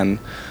they can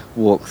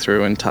walk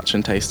through and touch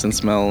and taste and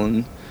smell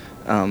and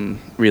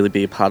really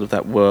be a part of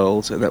that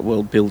world and that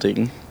world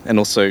building, and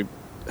also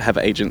have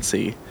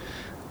agency.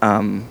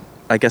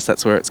 I guess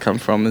that's where it's come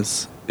from,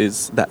 is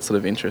that sort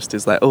of interest,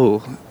 is like,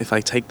 oh, if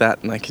I take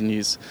that and I can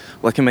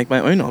make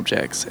my own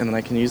objects, and then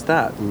I can use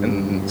that,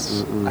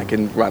 and I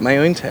can write my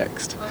own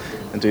text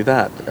and do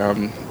that,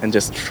 and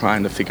just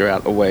trying to figure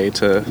out a way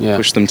to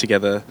push them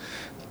together.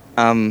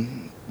 But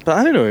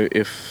I don't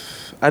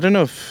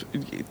know if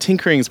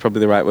tinkering is probably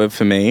the right word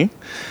for me,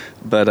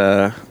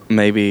 but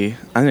maybe,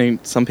 I know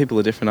some people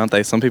are different, aren't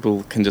they? Some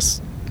people can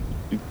just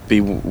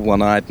be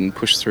one-eyed and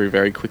push through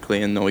very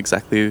quickly and know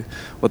exactly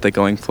what they're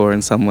going for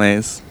in some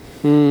ways.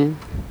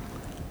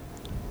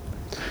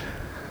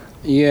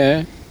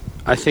 Yeah,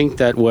 I think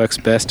that works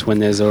best when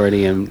there's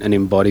already an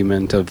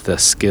embodiment of the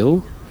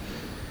skill.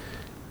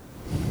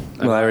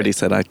 Well, I already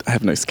said I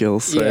have no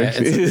skills. So. Yeah,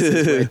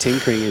 it's where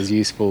tinkering is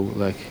useful,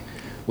 like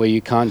where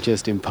you can't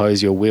just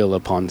impose your will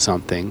upon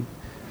something,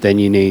 then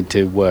you need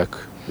to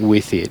work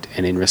with it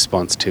and in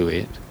response to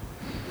it.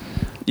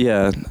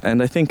 Yeah,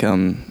 and I think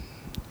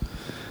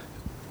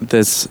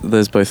there's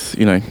both,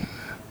 you know,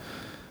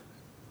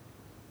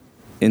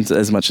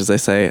 as much as I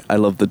say I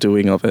love the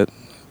doing of it,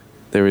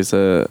 there is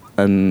a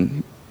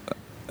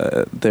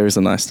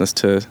niceness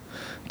to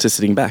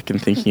sitting back and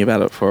thinking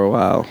about it for a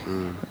while,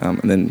 and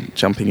then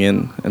jumping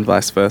in, and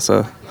vice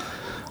versa,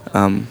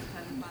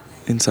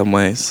 in some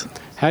ways.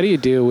 How do you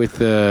deal with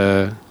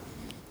the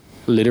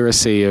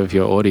literacy of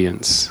your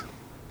audience?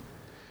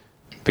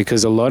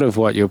 Because a lot of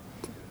what you're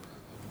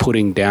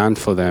putting down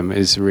for them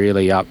is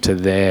really up to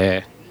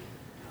their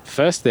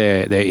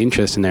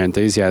interest and their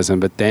enthusiasm,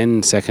 but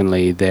then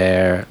secondly,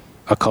 their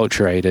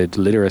acculturated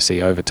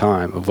literacy over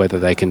time of whether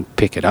they can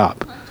pick it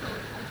up.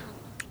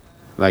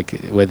 Like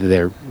whether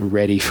they're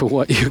ready for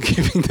what you're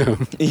giving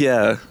them.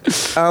 Yeah.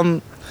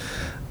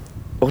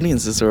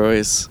 Audiences are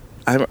always...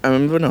 I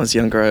remember when I was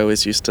younger, I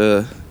always used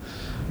to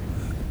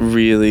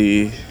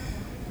really...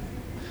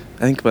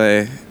 I think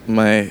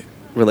my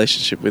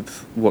relationship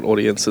with what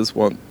audiences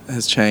want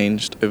has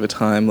changed over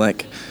time.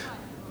 Like,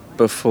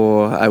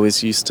 before, I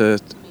was used to,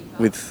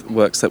 with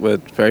works that were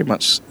very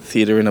much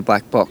theatre in a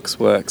black box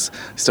works,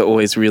 I used to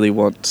always really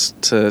want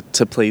to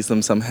please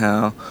them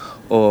somehow,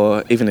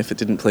 or even if it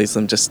didn't please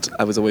them, just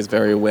I was always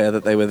very aware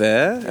that they were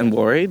there and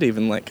worried,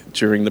 even like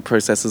during the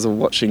processes of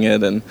watching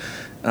it, and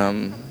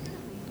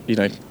you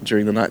know,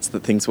 during the nights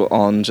that things were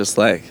on, just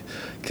like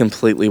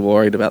completely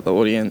worried about the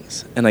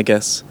audience. And I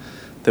guess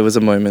there was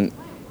a moment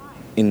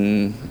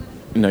in,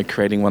 you know,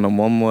 creating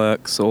one-on-one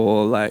works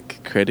or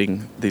like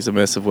creating these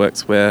immersive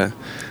works where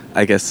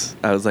I guess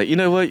I was like, you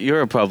know what,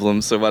 you're a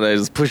problem, so why don't I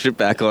just push it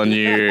back on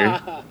you?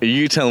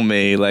 You tell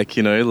me, like,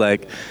 you know,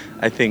 like,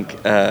 I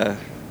think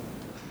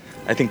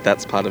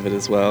that's part of it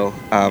as well.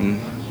 In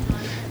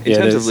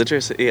terms of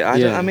literacy, I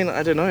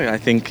don't know. I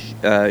think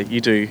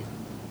you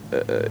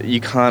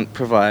can't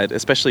provide,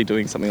 especially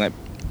doing something like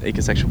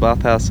Ecosexual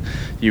Bathhouse,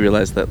 you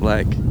realise that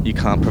like you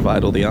can't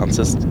provide all the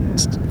answers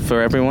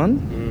for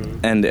everyone,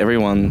 and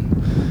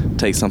everyone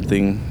takes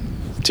something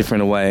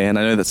different away. And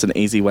I know that's an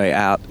easy way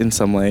out in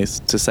some ways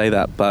to say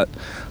that, but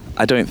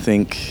I don't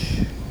think,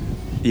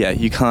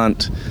 you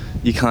can't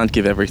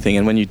give everything,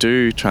 and when you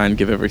do try and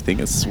give everything,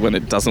 it's when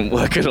it doesn't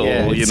work at all.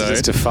 You know,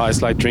 it's just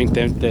it's like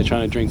they're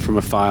trying to drink from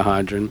a fire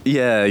hydrant.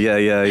 Yeah.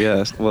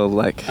 Well,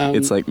 like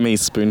it's like me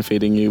spoon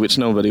feeding you, which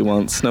nobody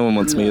wants. No one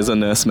wants me as a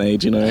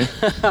nursemaid, you know.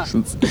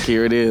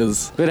 Here it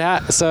is. But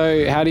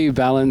how do you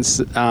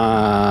balance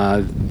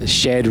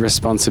shared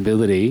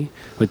responsibility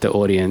with the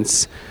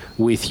audience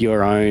with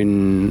your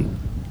own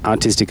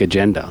artistic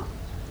agenda?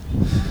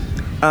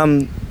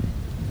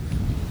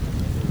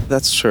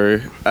 That's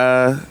true.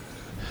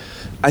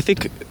 I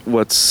think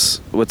what's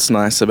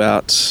nice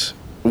about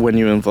when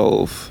you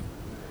involve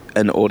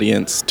an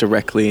audience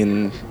directly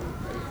in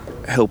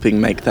helping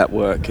make that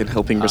work and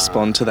helping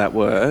respond to that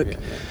work,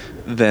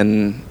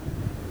 then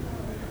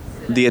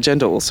the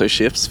agenda also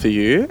shifts for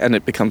you, and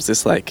it becomes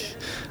this like,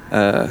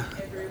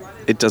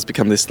 it does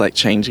become this like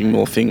changing,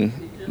 morphing,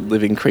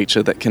 living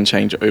creature that can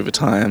change over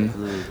time.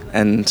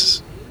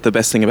 And the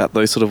best thing about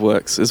those sort of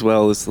works as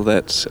well is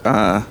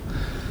that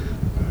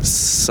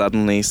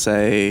suddenly,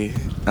 say,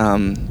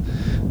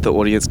 the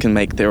audience can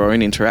make their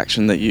own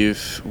interaction that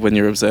when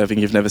you're observing,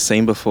 you've never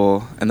seen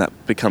before, and that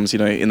becomes, you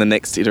know, in the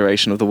next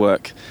iteration of the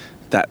work,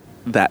 that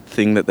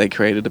thing that they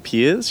created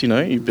appears, you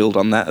know, you build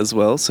on that as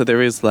well. So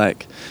there is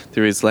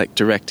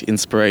direct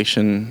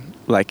inspiration,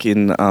 like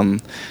in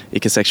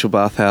Ecosexual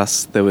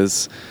Bathhouse, there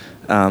was,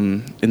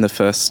 in the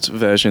first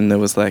version, there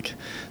was like,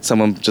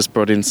 someone just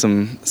brought in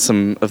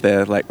some of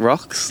their like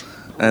rocks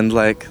and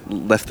like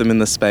left them in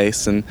the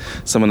space, and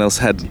someone else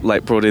had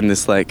like brought in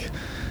this like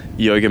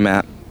yoga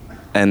mat,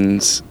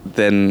 and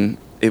then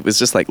it was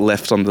just like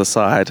left on the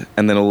side,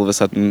 and then all of a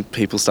sudden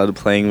people started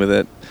playing with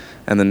it,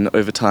 and then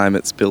over time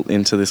it's built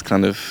into this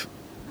kind of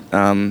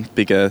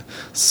bigger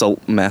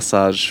salt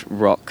massage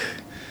rock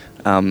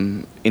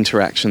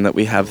interaction that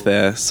we have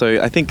there.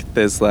 So I think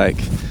there's like,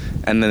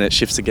 and then it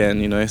shifts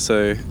again, you know.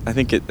 So I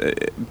think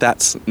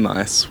that's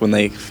nice when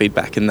they feed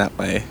back in that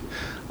way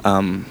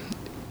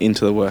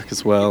into the work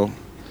as well.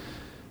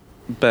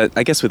 But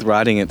I guess with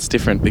writing it's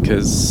different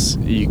because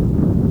you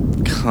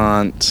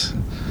can't.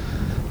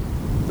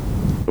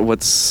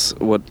 What's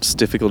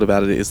difficult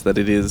about it is that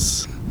it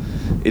is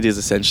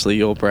essentially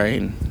your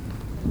brain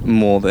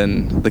more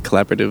than the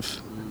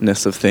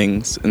collaborativeness of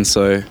things, and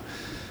so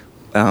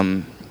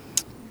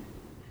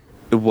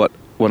what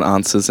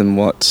answers and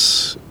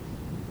what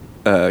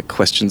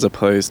questions are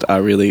posed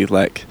are really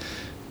like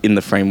in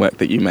the framework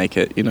that you make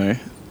it, you know.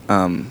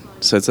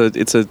 So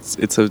it's a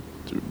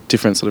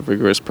different sort of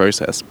rigorous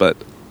process, but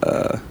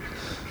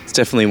it's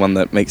definitely one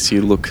that makes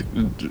you look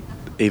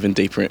even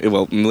deeper.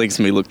 Well, makes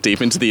me look deep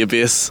into the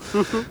abyss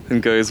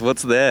and goes,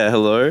 "What's there?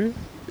 Hello?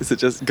 Is it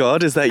just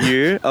God? Is that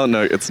you?" Oh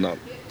no, it's not.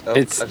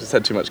 I've just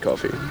had too much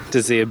coffee.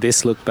 Does the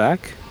abyss look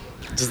back?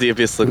 Does the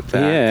abyss look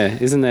back? Yeah,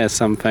 isn't there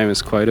some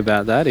famous quote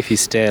about that? If you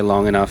stare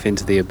long enough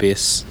into the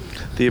abyss,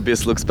 the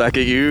abyss looks back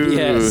at you.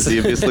 Yes. The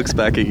abyss looks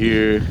back at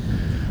you.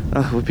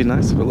 Oh, it would be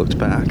nice if it looked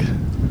back.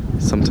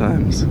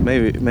 Sometimes,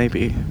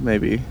 maybe.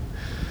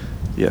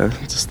 Yeah,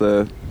 just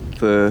the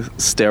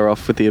stare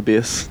off with the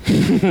abyss.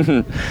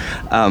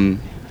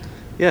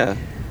 Yeah.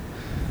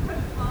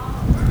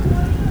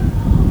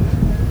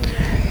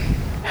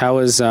 How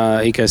was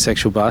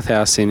Ecosexual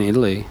Bathhouse in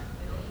Italy?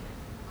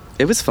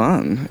 It was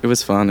fun.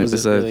 Was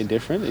it really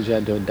different? Did you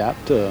have to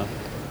adapt or?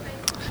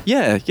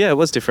 Yeah, it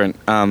was different.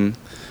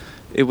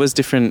 It was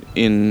different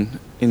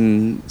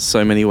in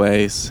so many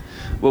ways.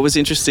 What was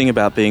interesting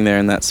about being there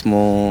in that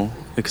small,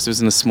 because it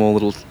was in a small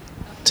little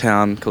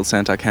town called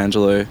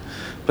Sant'Arcangelo,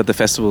 but the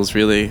festival was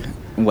really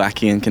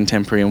wacky and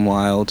contemporary and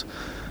wild.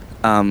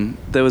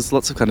 There was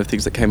lots of kind of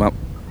things that came up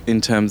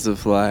in terms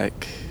of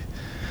like,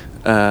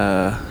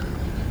 there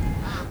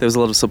was a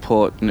lot of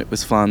support and it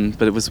was fun,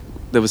 but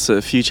there was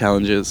a few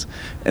challenges,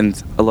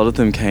 and a lot of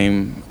them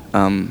came,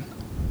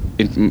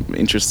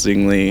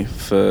 interestingly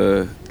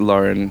for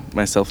Lauren,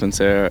 myself and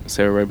Sarah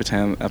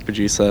Robertam, our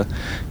producer,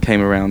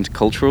 came around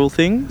cultural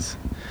things.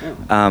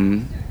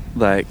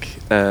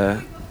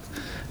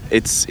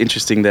 It's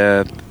interesting, there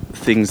are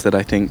things that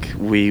I think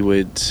we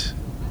would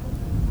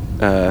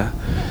are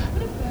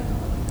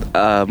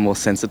more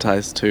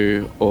sensitized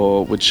to,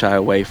 or would shy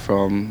away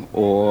from,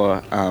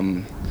 or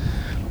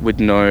would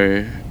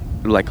know,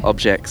 like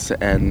objects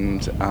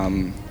and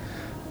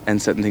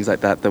certain things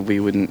like that we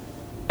wouldn't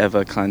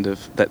ever kind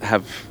of, that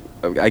have,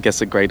 I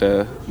guess, a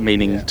greater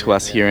meaning to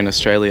us here in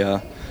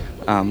Australia,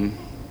 are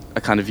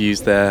kind of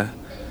used there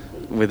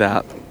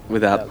without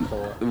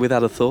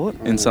a thought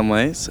in some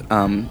ways.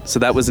 So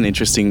that was an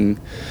interesting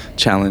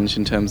challenge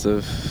in terms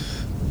of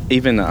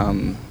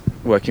even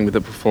working with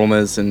the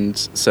performers and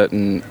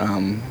certain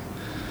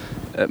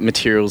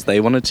materials they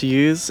wanted to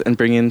use and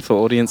bring in for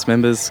audience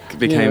members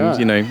became,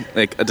 you know,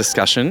 like a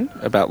discussion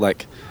about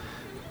like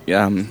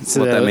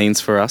what that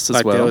means for us as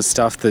like well. There was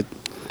stuff that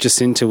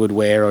Jacinta would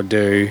wear or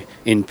do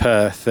in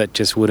Perth that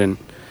just wouldn't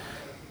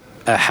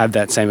have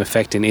that same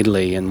effect in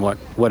Italy, and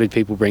what did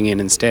people bring in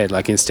instead?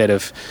 Like instead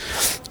of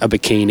a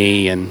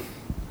bikini and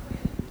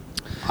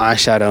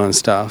eyeshadow and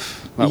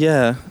stuff.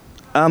 Yeah.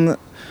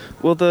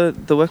 Well,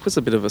 the work was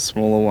a bit of a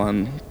smaller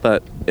one,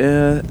 but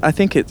I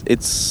think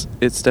it's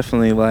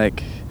definitely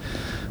like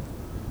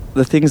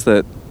the things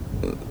that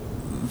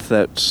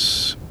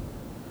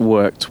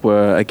worked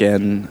were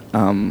again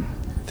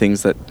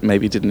things that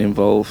maybe didn't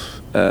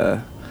involve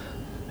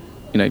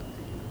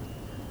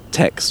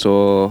text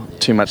or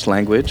too much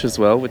language as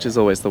well, which is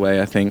always the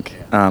way I think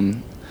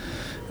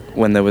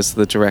when there was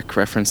the direct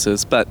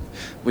references. But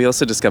we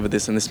also discovered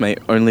this, and this may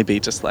only be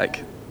just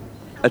like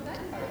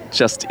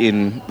just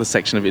in the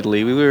section of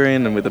Italy we were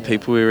in and with the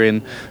people we were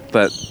in,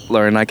 but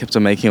Laura and I kept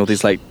on making all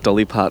these like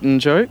Dolly Parton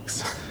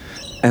jokes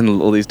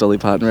and all these Dolly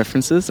Parton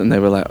references, and they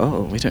were like,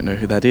 "Oh, we don't know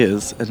who that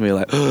is," and we were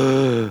like,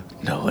 "Oh,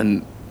 no,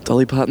 and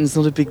Dolly Parton's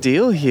not a big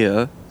deal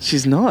here.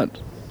 She's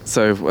not."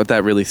 So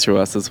that really threw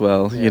us as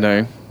well, you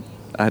know.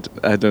 I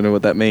don't know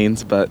what that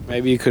means, but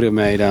maybe you could have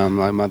made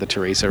like Mother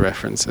Teresa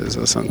references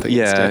or something.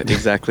 Yeah, instead.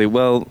 Exactly.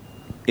 Well,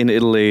 in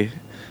Italy,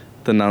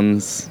 the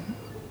nuns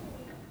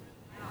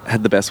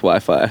had the best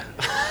Wi-Fi.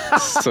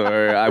 So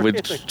I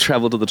would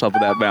travel to the top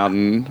of that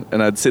mountain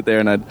and I'd sit there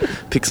and I'd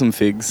pick some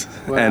figs.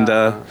 Wow. And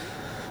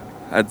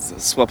I'd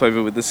swap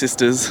over with the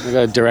sisters. You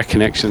got a direct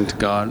connection to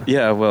God.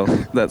 Yeah, well,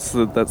 that's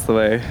the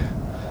way,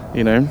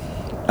 you know.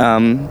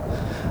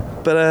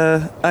 But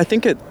I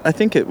think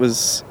it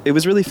was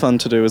really fun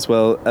to do, as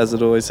well as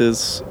it always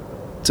is,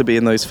 to be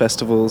in those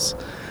festivals,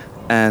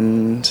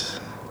 and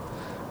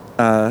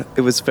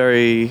it was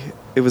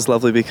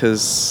lovely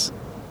because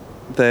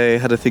they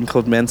had a thing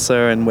called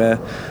Mensa, and where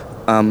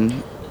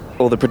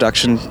all the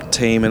production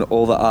team and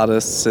all the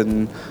artists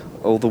and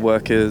all the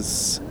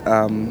workers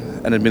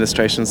and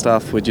administration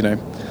staff would,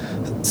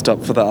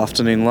 stop for the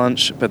afternoon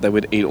lunch, but they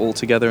would eat all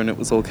together and it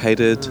was all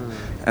catered,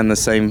 and the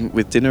same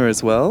with dinner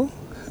as well.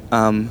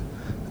 And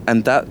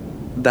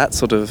that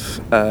sort of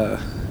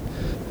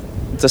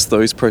just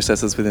those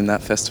processes within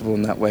that festival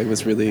in that way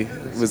was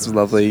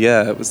lovely.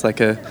 Yeah, it was like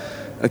a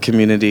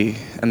community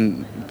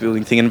and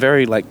building thing, and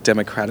very like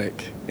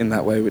democratic in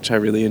that way, which I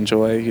really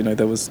enjoy. You know,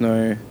 there was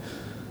no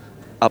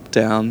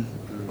up-down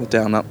or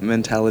down-up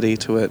mentality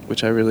to it,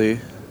 which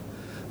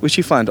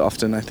you find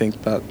often, I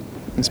think, but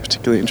it's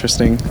particularly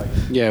interesting.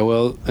 Yeah,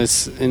 well,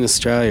 it's in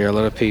Australia, a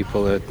lot of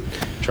people are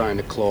trying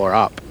to claw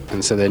up,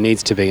 and so there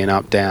needs to be an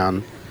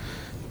up-down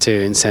to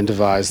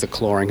incentivise the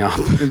clawing up.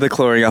 The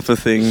clawing up of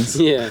things.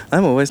 Yeah.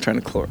 I'm always trying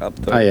to claw up,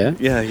 though. Oh, yeah?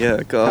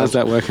 Yeah, God. How's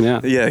that working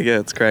out? Yeah,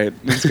 it's great.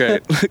 It's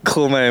great.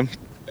 Claw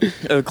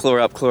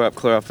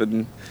up,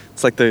 and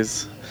it's like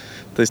those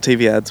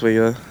TV ads where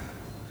you're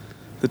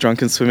the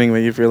drunken swimming, where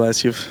you've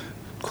realised you've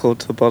clawed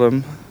to the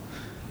bottom.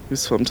 You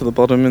swum to the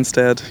bottom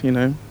instead, you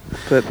know.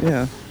 But,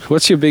 yeah.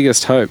 What's your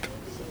biggest hope?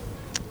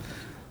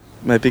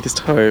 My biggest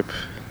hope?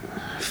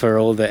 For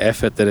all the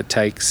effort that it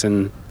takes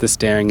and the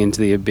staring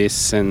into the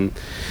abyss and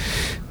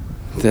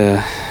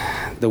the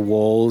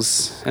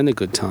walls and the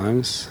good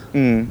times.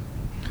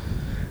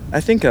 I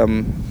think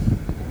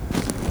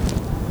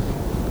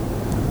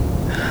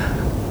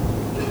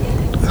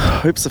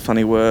hope's a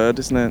funny word,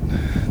 isn't it?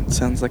 It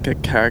sounds like a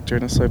character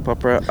in a soap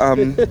opera.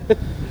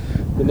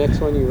 The next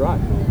one you write.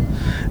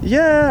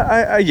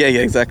 Yeah, yeah,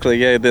 exactly.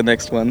 Yeah, the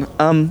next one.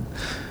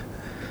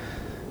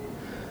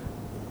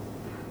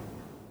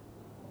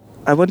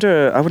 I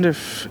wonder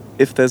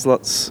if there's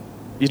lots,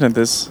 you know,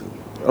 there's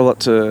a lot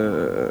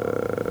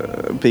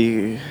to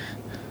be.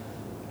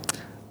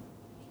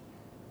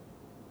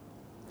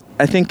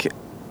 I think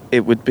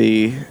it would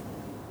be,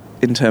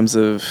 in terms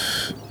of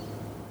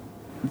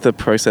the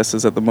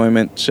processes at the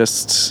moment,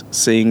 just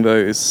seeing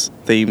those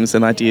themes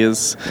and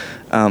ideas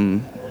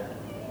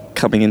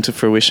coming into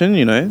fruition,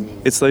 you know.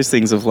 It's those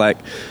things of like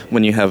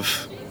when you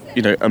have,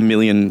 you know, a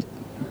million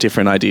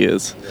different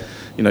ideas,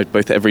 you know,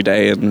 both every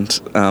day and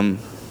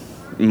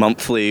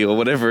monthly or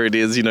whatever it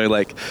is, you know,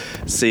 like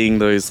seeing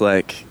those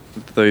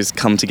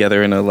come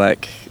together in a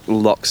like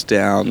locked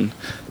down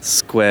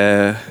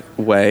square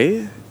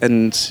way.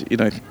 And, you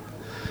know,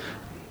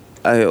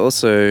 I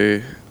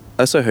also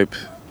hope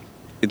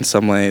in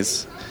some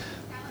ways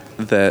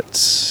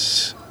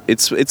that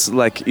it's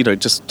like, you know,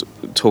 just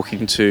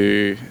talking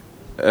to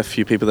a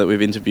few people that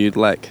we've interviewed,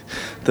 like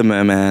the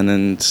Merman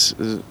and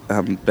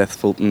Beth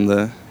Fulton,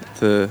 the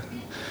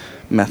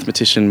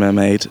mathematician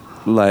mermaid,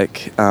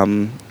 like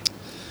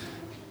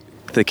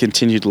the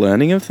continued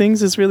learning of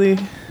things is really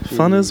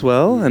fun as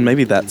well, and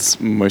maybe that's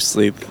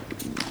mostly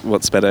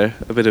what's better,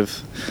 a bit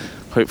of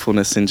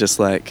hopefulness in just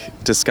like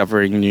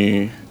discovering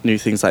new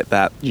things like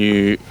that,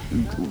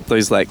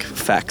 those like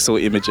facts or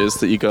images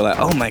that you go like,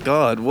 oh my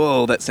god,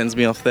 whoa, that sends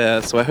me off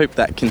there. So I hope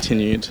that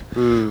continued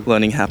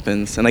learning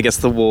happens. And I guess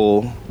the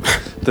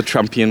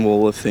Trumpian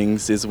wall of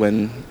things is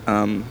when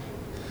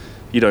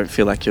you don't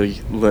feel like you're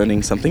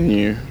learning something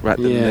new right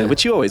then and there,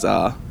 which you always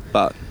are.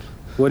 But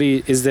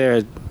is there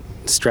a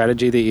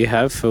strategy that you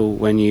have for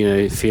when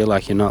you feel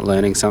like you're not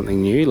learning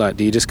something new? Like,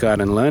 do you just go out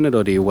and learn it,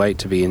 or do you wait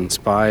to be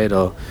inspired,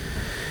 or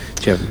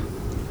do you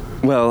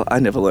have... Well, I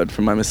never learned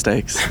from my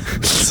mistakes,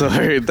 so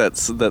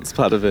that's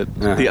part of it.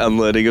 Uh-huh. The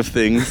unlearning of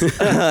things.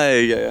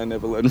 I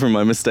never learned from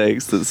my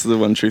mistakes. That's the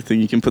one true thing.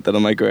 You can put that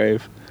on my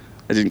grave.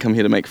 I didn't come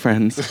here to make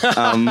friends.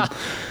 I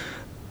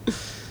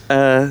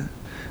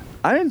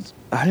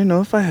don't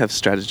know if I have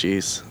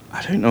strategies.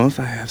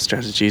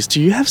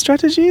 Do you have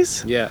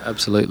strategies? Yeah,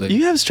 absolutely.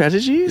 You have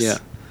strategies? Yeah.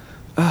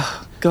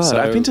 Oh, God,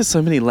 I've been to so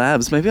many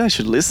labs. Maybe I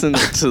should listen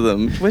to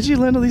them. Where did you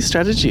learn all these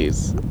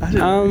strategies? I don't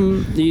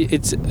know.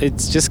 It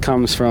just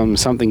comes from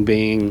something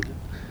being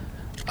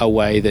a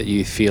way that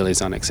you feel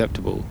is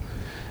unacceptable.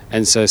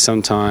 And so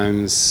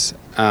sometimes...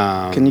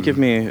 Can you give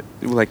me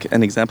like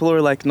an example,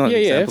 or like not an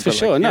example? Yeah, for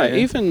sure. Like,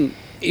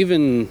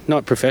 Even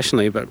not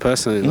professionally, but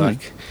personally,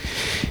 like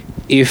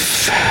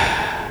if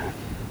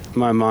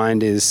my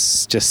mind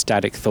is just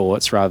static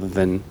thoughts rather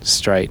than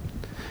straight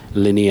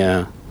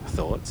linear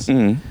thoughts,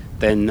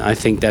 then I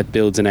think that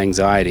builds an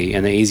anxiety,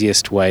 and the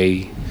easiest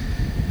way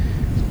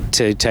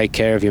to take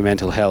care of your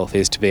mental health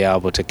is to be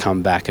able to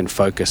come back and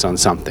focus on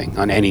something,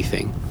 on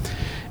anything.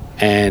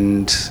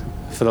 And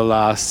for the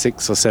last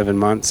 6 or 7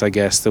 months, I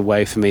guess the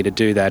way for me to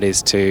do that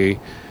is to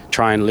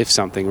try and lift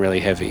something really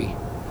heavy.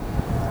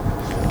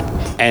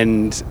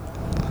 And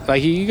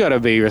like, you got to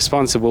be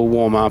responsible,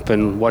 warm up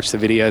and watch the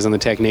videos on the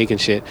technique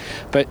and shit.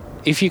 But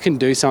if you can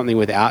do something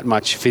without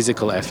much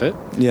physical effort,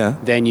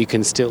 then you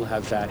can still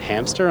have that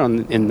hamster on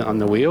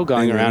the wheel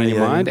going around in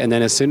your mind. And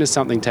then as soon as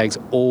something takes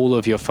all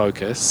of your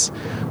focus,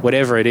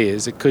 whatever it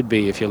is, it could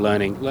be if you're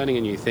learning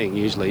a new thing,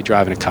 usually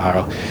driving a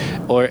car,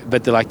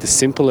 but the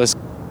simplest,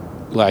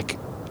 like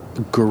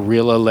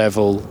guerrilla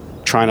level,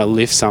 trying to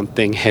lift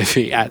something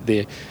heavy at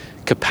the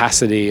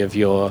capacity of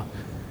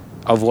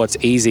what's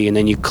easy, and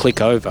then you click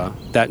over,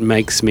 that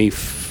makes my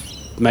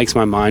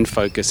mind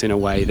focus in a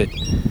way that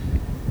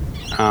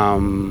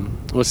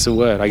what's the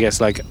word? I guess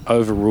like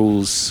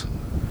overrules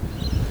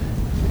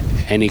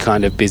any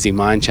kind of busy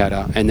mind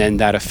chatter, and then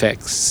that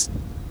affects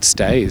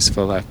stays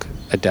for like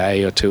a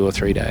day or 2 or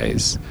 3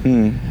 days.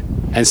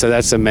 And so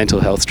that's a mental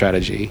health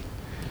strategy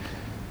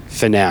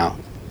for now.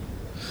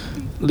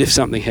 Lift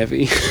something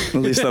heavy.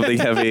 Lift something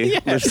heavy.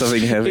 Yes. Lift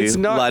something heavy. It's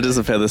not, light as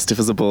a feather, stiff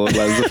as a board.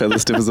 Light as a feather,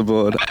 stiff as a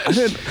board.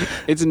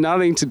 It's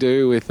nothing to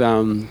do with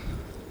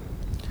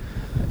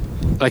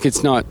like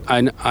it's not.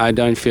 I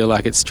don't feel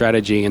like it's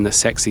strategy in the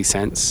sexy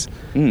sense.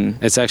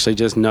 It's actually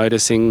just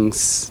noticing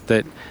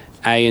that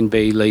A and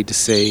B lead to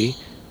C,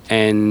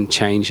 and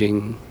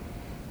changing,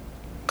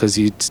 because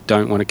you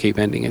don't want to keep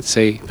ending at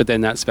C. But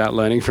then that's about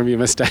learning from your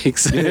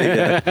mistakes.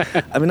 Yeah.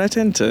 I mean, I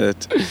tend to,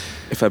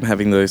 if I'm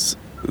having those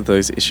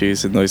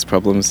issues and those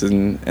problems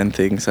and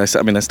things. I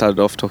started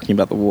off talking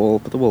about the wall,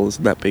 but the wall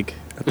isn't that big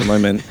at the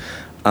moment.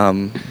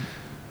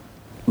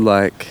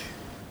 Like,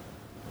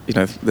 you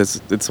know,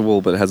 it's a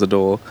wall, but it has a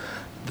door.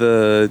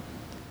 I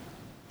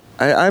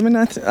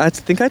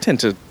think I tend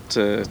to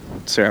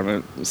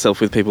surround myself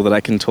with people that I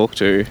can talk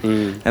to,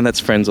 and that's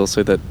friends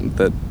also that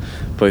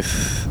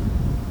both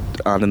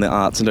aren't in the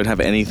arts and don't have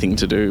anything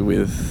to do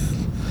with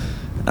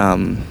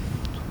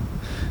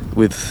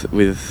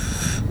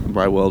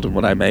my world and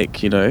what I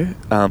make, you know.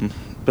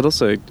 But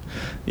also,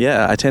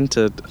 yeah,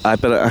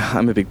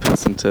 I'm a big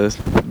person to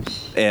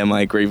air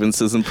my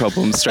grievances and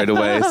problems straight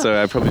away,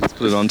 so I probably just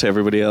put it on to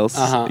everybody else,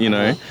 you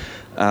know.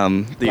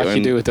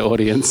 You do with the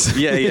audience.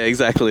 yeah,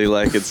 exactly.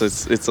 Like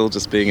it's all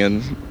just being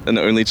an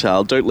only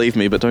child. Don't leave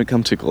me, but don't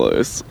come too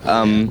close.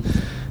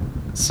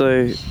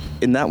 So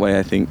in that way,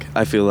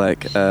 I feel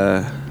like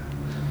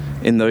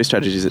in those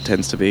strategies, it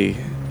tends to be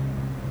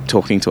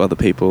talking to other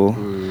people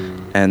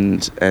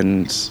and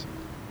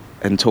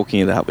talking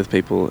it out with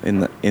people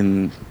in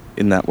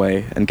that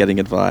way, and getting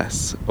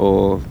advice,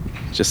 or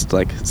just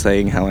like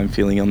saying how I'm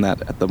feeling on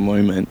that at the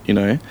moment, you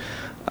know.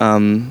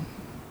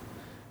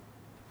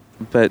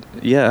 But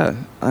yeah,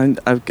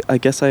 I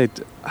guess I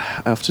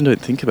often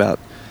don't think about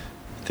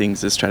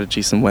things as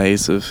strategies and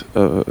ways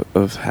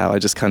of how I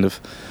just kind of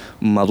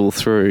muddle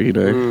through, you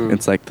know.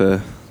 It's like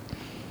the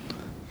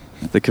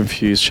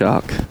confused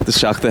shark, the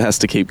shark that has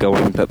to keep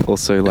going, but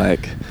also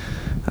like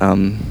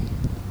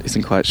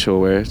isn't quite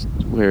sure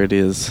where it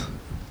is,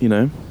 you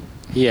know.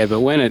 Yeah, but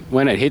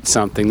when it hits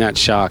something, that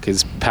shark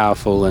is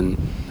powerful and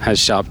has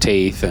sharp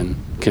teeth and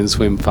can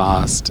swim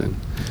fast, and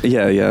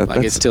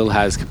like it still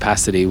has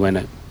capacity when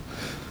it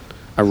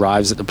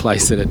arrives at the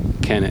place that it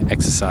can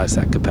exercise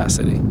that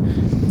capacity.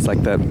 It's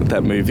like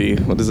that movie,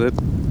 what is it?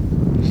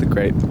 The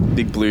Great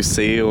Big Blue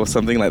Sea or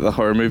something, like the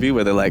horror movie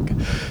where they like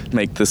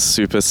make this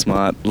super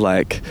smart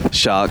like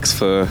sharks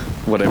for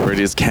whatever it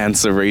is,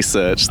 cancer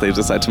research. They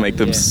decide to make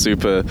them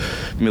super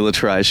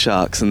militarized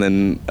sharks, and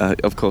then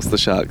of course the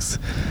sharks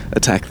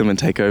attack them and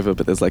take over,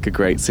 but there's like a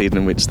great scene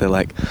in which they're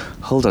like,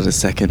 hold on a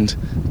second,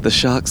 the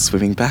shark's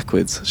swimming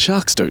backwards.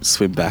 Sharks don't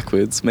swim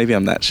backwards. Maybe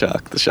I'm that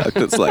shark, the shark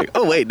that's like,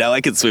 oh wait, now I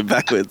can swim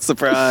backwards.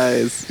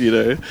 Surprise, you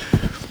know.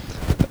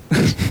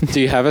 Do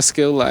you have a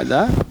skill like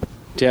that?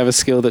 Do you have a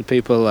skill that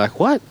people are like,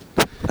 what?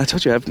 I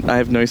told you I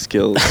have no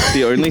skill.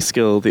 The only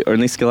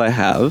skill I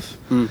have,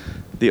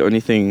 the only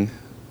thing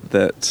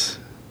that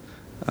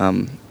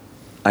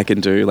I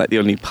can do, like the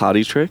only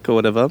party trick or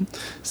whatever,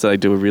 so I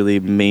do a really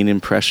mean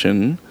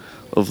impression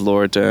of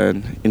Laura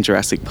Dern in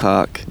Jurassic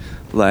Park,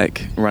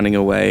 like running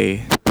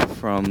away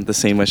from the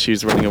scene where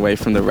she's running away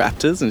from the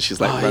raptors, and she's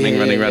like running,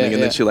 and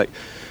then she like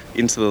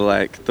into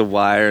the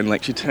wire, and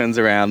like she turns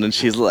around and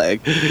she's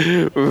like,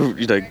 you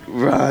know,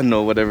 run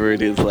or whatever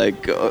it is,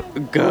 like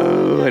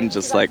go, and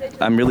just like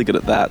I'm really good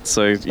at that.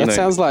 So that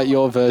sounds like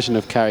your version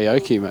of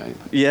karaoke, mate.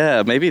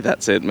 Yeah, maybe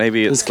that's it.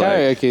 Maybe it's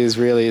karaoke is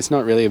really, it's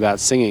not really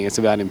about singing, it's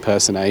about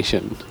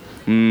impersonation.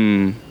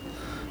 I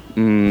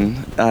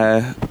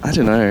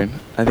don't know.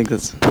 I think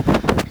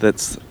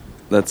that's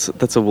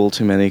a wool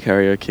too many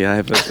karaoke. I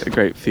have a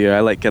great fear. I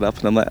like get up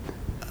and I'm like,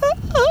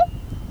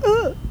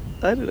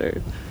 I don't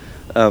know.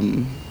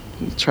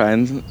 Try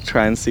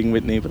and sing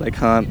Whitney, but I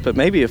can't. But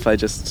maybe if I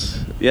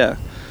just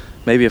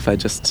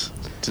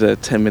did a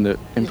 10-minute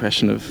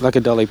impression of, like a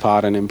Dolly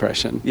Parton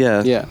impression.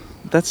 Yeah,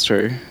 that's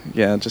true.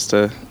 Yeah, just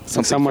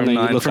someone from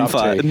 9 from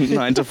 5,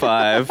 9 to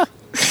 5. Yeah,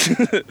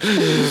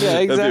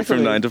 exactly. A bit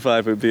from 9 to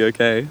 5 would be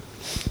okay.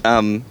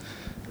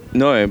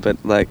 No,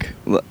 but like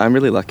I'm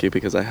really lucky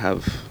because I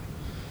have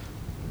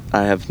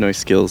no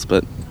skills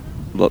but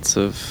lots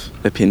of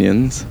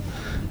opinions,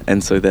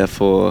 and so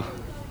therefore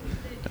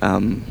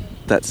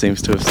that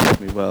seems to have served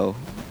me well.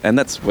 And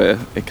that's where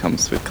it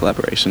comes with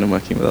collaboration and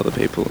working with other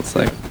people. It's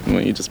like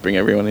when you just bring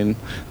everyone in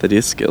that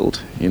is skilled,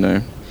 you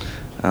know.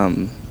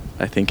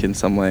 I think in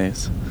some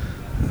ways,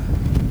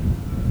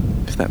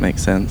 if that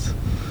makes sense.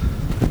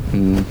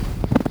 The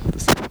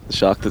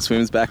shark that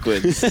swims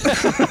backwards.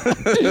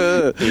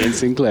 Ian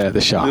Sinclair, the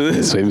shark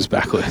that swims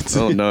backwards.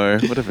 Oh no,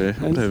 what have I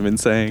been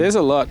saying? There's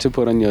a lot to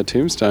put on your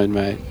tombstone,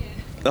 mate.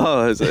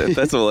 Oh,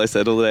 that's all I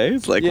said all day?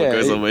 It's like what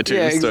goes on my tombstone.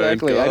 Yeah,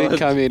 exactly. God. I didn't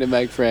come here to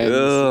make friends.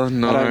 Oh,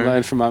 no. I don't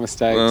learn from my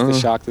mistakes. The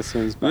shark that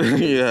swims back.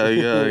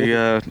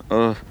 Yeah.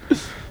 Oh,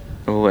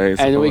 always.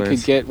 And we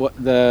could get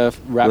the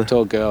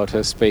Raptor girl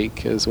to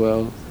speak as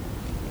well.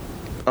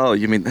 Oh,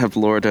 you mean have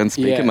Laura Dern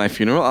speak at my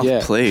funeral? Oh,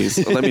 yeah.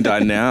 Please. Let me die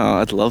now.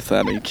 I'd love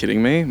that. Are you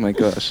kidding me? My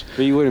gosh.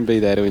 But you wouldn't be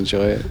there to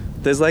enjoy it.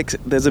 There's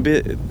a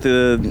bit,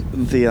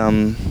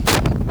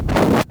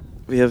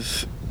 we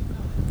have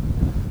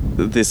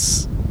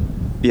this,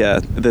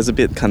 there's a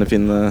bit kind of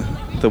in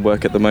the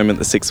work at the moment,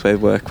 the Six-Way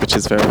work, which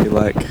is very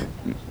like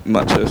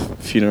much a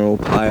funeral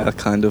pyre,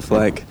 kind of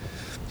like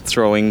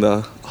throwing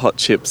the hot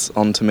chips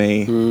onto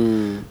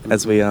me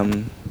as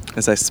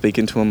I speak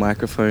into a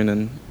microphone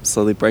and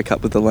slowly break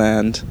up with the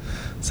land.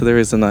 So there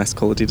is a nice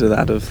quality to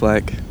that of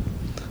like,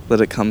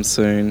 let it come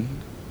soon,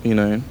 you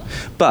know.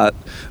 But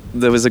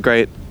there was a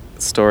great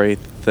story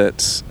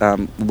that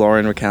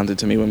Lauren recounted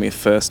to me when we were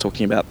first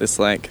talking about this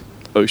like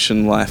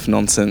ocean life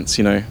nonsense,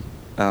 you know.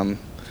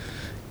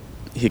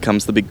 Here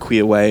comes the big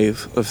queer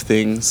wave of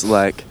things,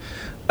 like,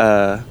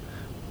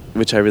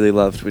 which I really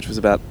loved, which was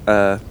about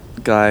a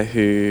guy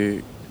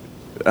who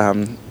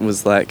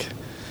was like,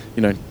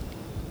 you know,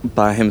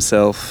 by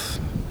himself,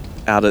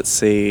 out at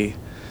sea,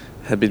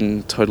 had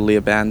been totally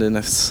abandoned.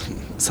 If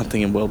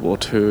something in World War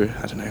II,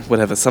 I don't know,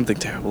 whatever, something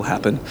terrible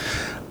happened.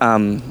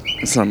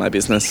 It's not my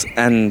business.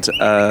 And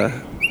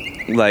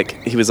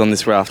like he was on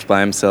this raft by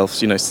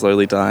himself, you know,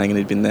 slowly dying, and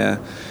he'd been there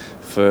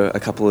for a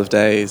couple of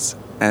days.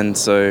 And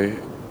so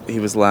he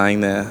was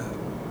lying there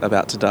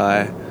about to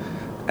die,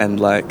 and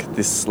like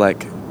this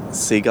like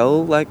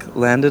seagull like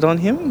landed on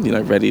him, you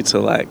know, ready to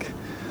like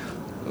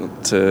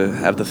to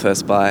have the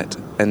first bite.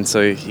 And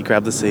so he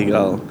grabbed the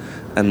seagull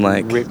and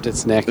like ripped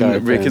its neck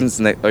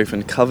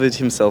open, covered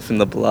himself in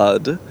the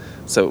blood,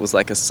 so it was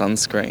like a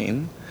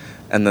sunscreen,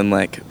 and then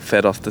like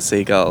fed off the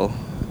seagull,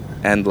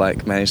 and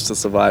like managed to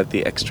survive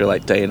the extra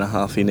like day and a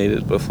half he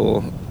needed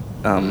before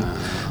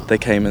they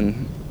came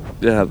and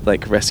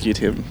like rescued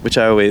him. Which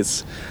I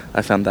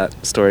found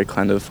that story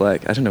kind of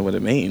like, I don't know what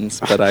it means,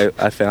 but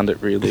I found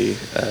it really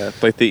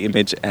both the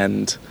image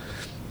and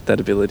that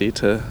ability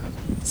to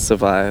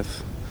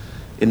survive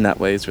in that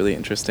way is really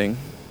interesting.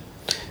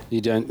 You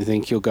don't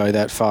think you'll go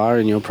that far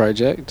in your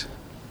project?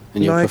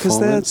 In your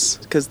performance?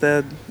 No, because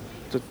the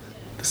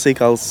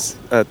seagulls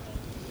are,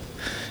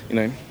 you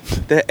know,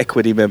 they're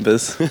equity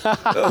members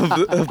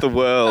of the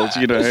world,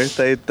 you know.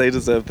 They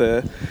deserve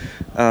their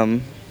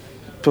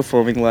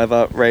performing live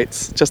art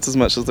rates just as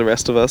much as the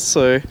rest of us.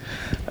 So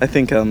I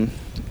think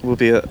we'll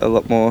be a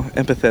lot more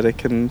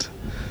empathetic, and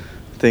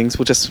things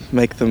will just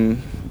make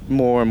them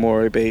more and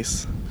more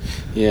obese.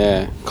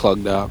 Yeah,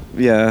 clogged up.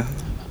 Yeah.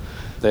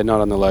 They're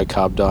not on the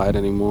low-carb diet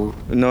anymore.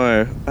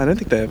 No, I don't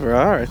think they ever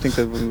are. I think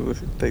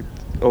they're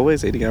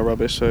always eating our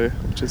rubbish, so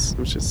which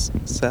is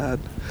sad.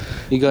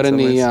 You got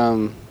any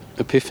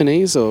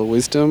epiphanies or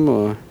wisdom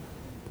or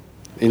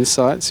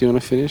insights you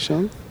want to finish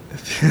on?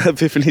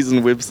 Epiphanies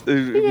and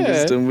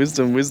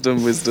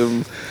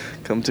wisdom.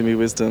 Come to me,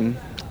 wisdom.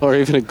 Or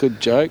even a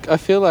good joke. I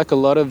feel like a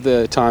lot of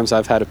the times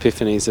I've had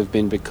epiphanies have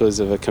been because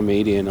of a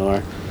comedian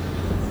or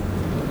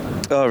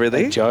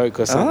a joke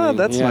or something. Oh,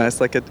 that's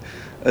nice. Like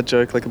a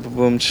joke, like a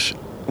boom.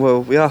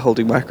 Well, we are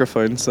holding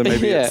microphones, so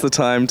maybe it's the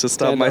time to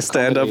start my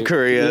stand-up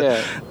career.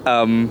 Yeah.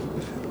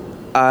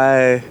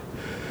 I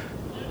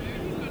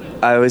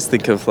always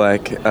think of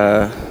like,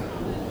 it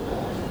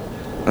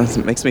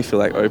makes me feel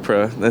like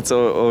Oprah. That's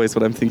always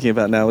what I'm thinking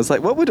about now. Is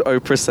like, what would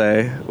Oprah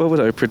say? What would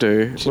Oprah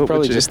do? She'd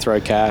probably just throw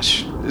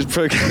cash.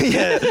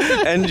 Yeah,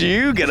 and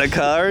you get a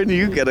car, and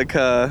you get a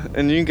car,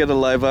 and you get a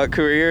live art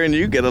career, and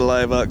you get a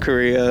live art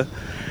career.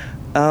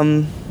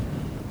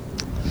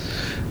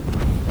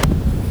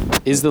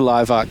 Is the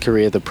live art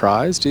career the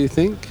prize, do you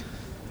think?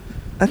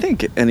 I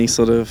think any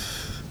sort of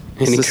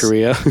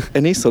career,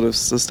 any sort of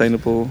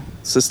sustainable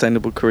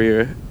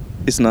career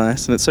is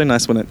nice, and it's so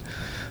nice when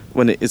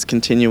it is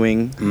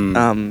continuing,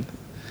 and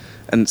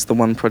it's the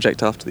one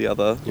project after the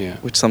other,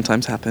 which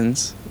sometimes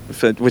happens.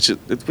 Which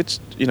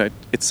you know,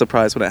 it's a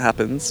surprise when it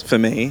happens. For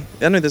me,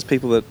 I know there's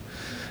people that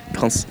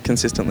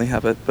consistently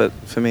have it, but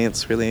for me,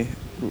 it's really,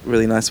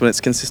 really nice when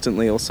it's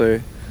consistently also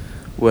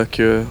work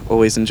you're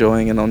always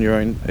enjoying and on your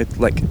own,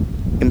 like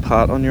in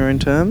part on your own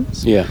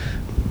terms. Yeah.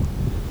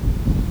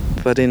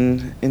 But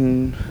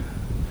in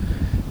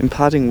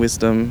imparting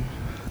wisdom,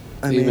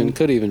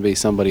 could even be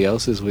somebody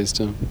else's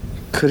wisdom.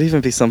 Could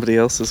even be somebody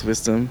else's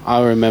wisdom.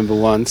 I remember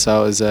once I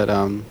was at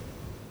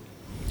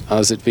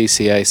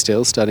VCA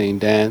still studying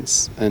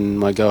dance, and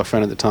my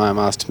girlfriend at the time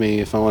asked me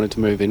if I wanted to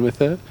move in with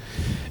her,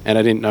 and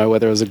I didn't know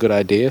whether it was a good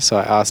idea, so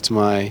I asked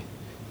my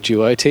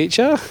duo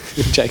teacher,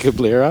 Jacob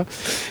Lira.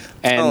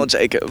 And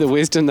Jacob. The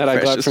wisdom that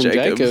I got from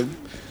Jacob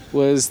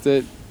was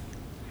that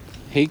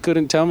he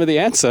couldn't tell me the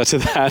answer to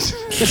that.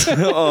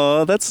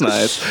 Oh, that's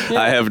nice.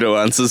 Yeah. I have no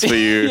answers for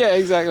you. Yeah,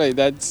 exactly.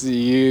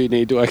 You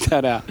need to work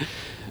that out.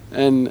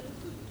 And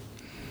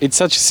it's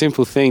such a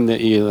simple thing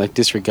that you like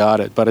disregard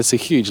it, but it's a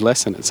huge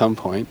lesson at some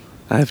point.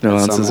 I have no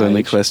answers,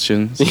 only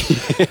questions.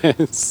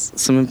 Yes.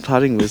 Some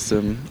imparting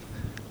wisdom.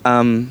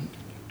 There's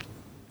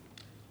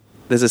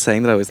a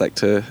saying that I always like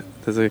to.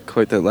 There's a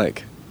quote that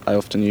like I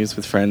often use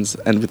with friends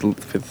and with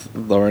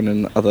Lauren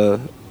and other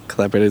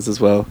collaborators as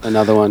well.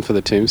 Another one for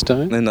the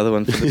tombstone? Another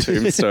one for the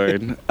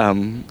tombstone.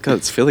 God,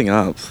 it's filling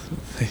up.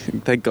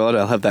 Thank God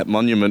I'll have that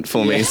monument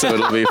for me, so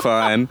it'll be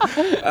fine.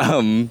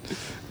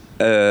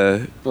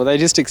 Well, they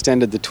just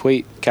extended the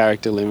tweet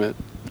character limit.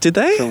 Did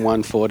they? From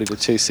 140 to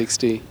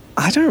 260.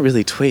 I don't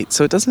really tweet,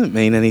 so it doesn't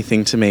mean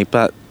anything to me.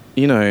 But,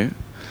 you know,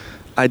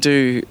 I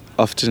do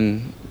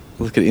often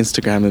look at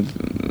Instagram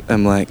and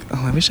I'm like,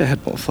 oh, I wish I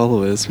had more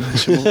followers. I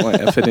should put more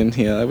effort in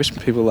here. I wish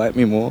people liked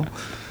me more.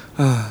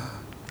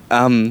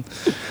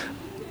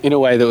 In a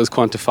way that was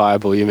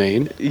quantifiable, you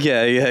mean?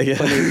 Yeah.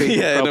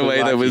 Yeah, in a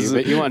way that was...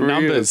 But you want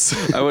real. numbers.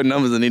 I want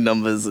numbers. I need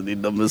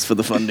numbers for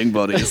the funding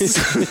bodies.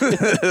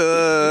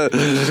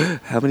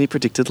 How many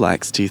predicted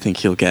likes do you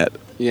think you'll get?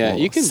 Yeah,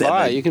 you can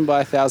 7. buy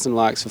 1,000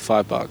 likes for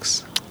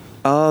 $5.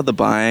 Oh, the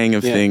buying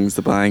of things,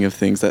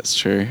 that's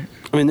true.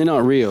 I mean, they're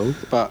not real,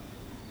 but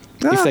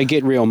if they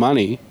get real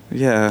money,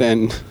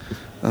 then...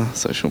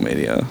 social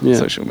media.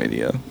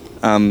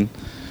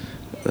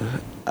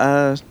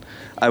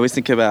 I always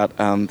think about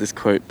this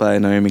quote by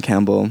Naomi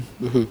Campbell,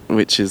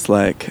 which is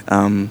like,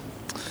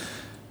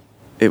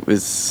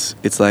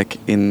 it's like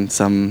in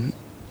some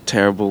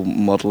terrible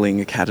modelling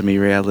academy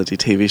reality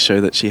TV show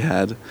that she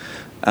had,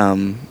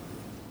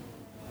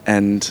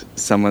 and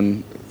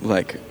someone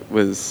like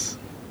was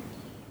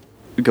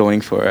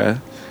going for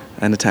her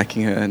and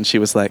attacking her, and she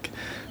was like,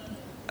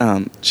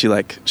 she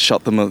like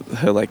shot them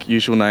her like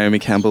usual Naomi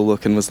Campbell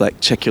look and was like,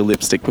 check your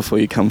lipstick before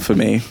you come for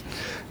me.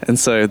 And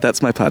so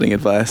that's my parting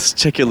advice.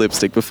 Check your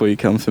lipstick before you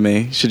come for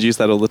me. Should use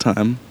that all the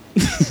time.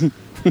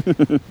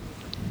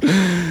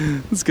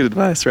 That's good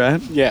advice, right?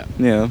 Yeah.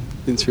 Yeah.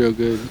 It's real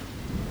good.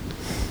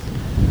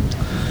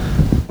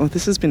 Oh,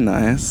 this has been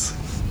nice.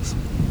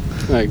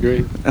 I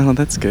agree. Oh,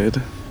 that's good.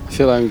 I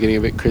feel like I'm getting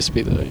a bit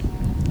crispy though.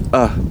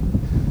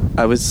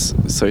 I was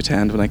so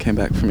tanned when I came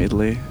back from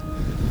Italy.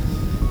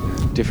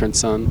 Different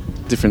sun.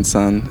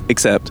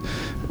 Except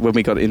when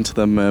we got into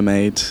the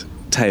mermaid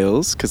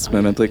tales, because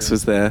Mermaid Blix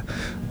was there,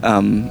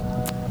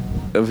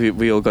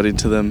 we all got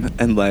into them,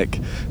 and like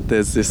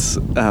there's this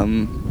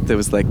there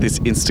was like this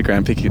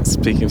Instagram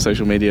speaking of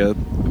social media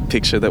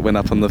picture that went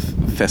up on the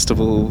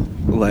festival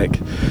like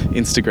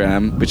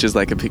Instagram, which is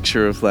like a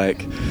picture of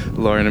like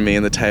Lauren and me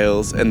in the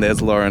tails, and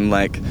there's Lauren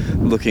like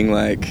looking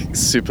like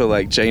super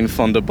like Jane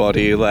Fonda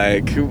body,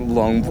 like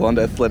long blonde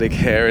athletic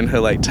hair in her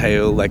like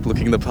tail, like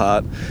looking the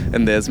part,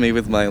 and there's me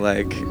with my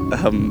like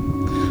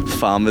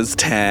farmer's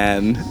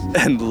tan,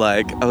 and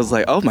like I was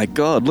like, oh my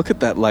god, look at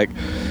that like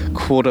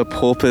quarter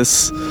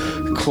porpoise,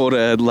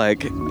 quarter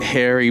like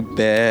hairy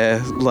bear,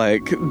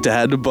 like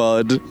dad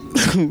bod,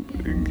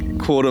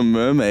 quarter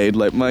mermaid,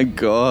 like my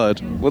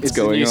god, what's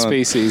going on? It's a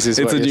new species is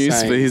what you're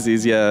saying.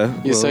 Species, yeah.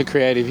 You're so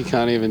creative, you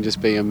can't even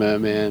just be a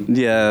merman.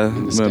 Yeah,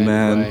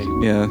 merman.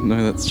 Way. Yeah,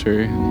 no, that's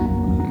true.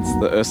 It's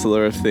the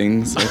Ursula of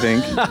things, I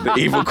think. The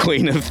evil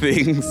queen of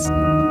things.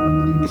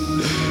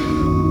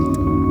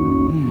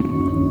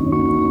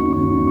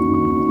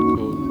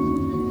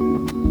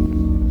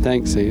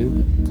 Thanks,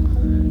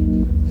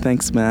 Ian.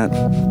 Thanks, Matt.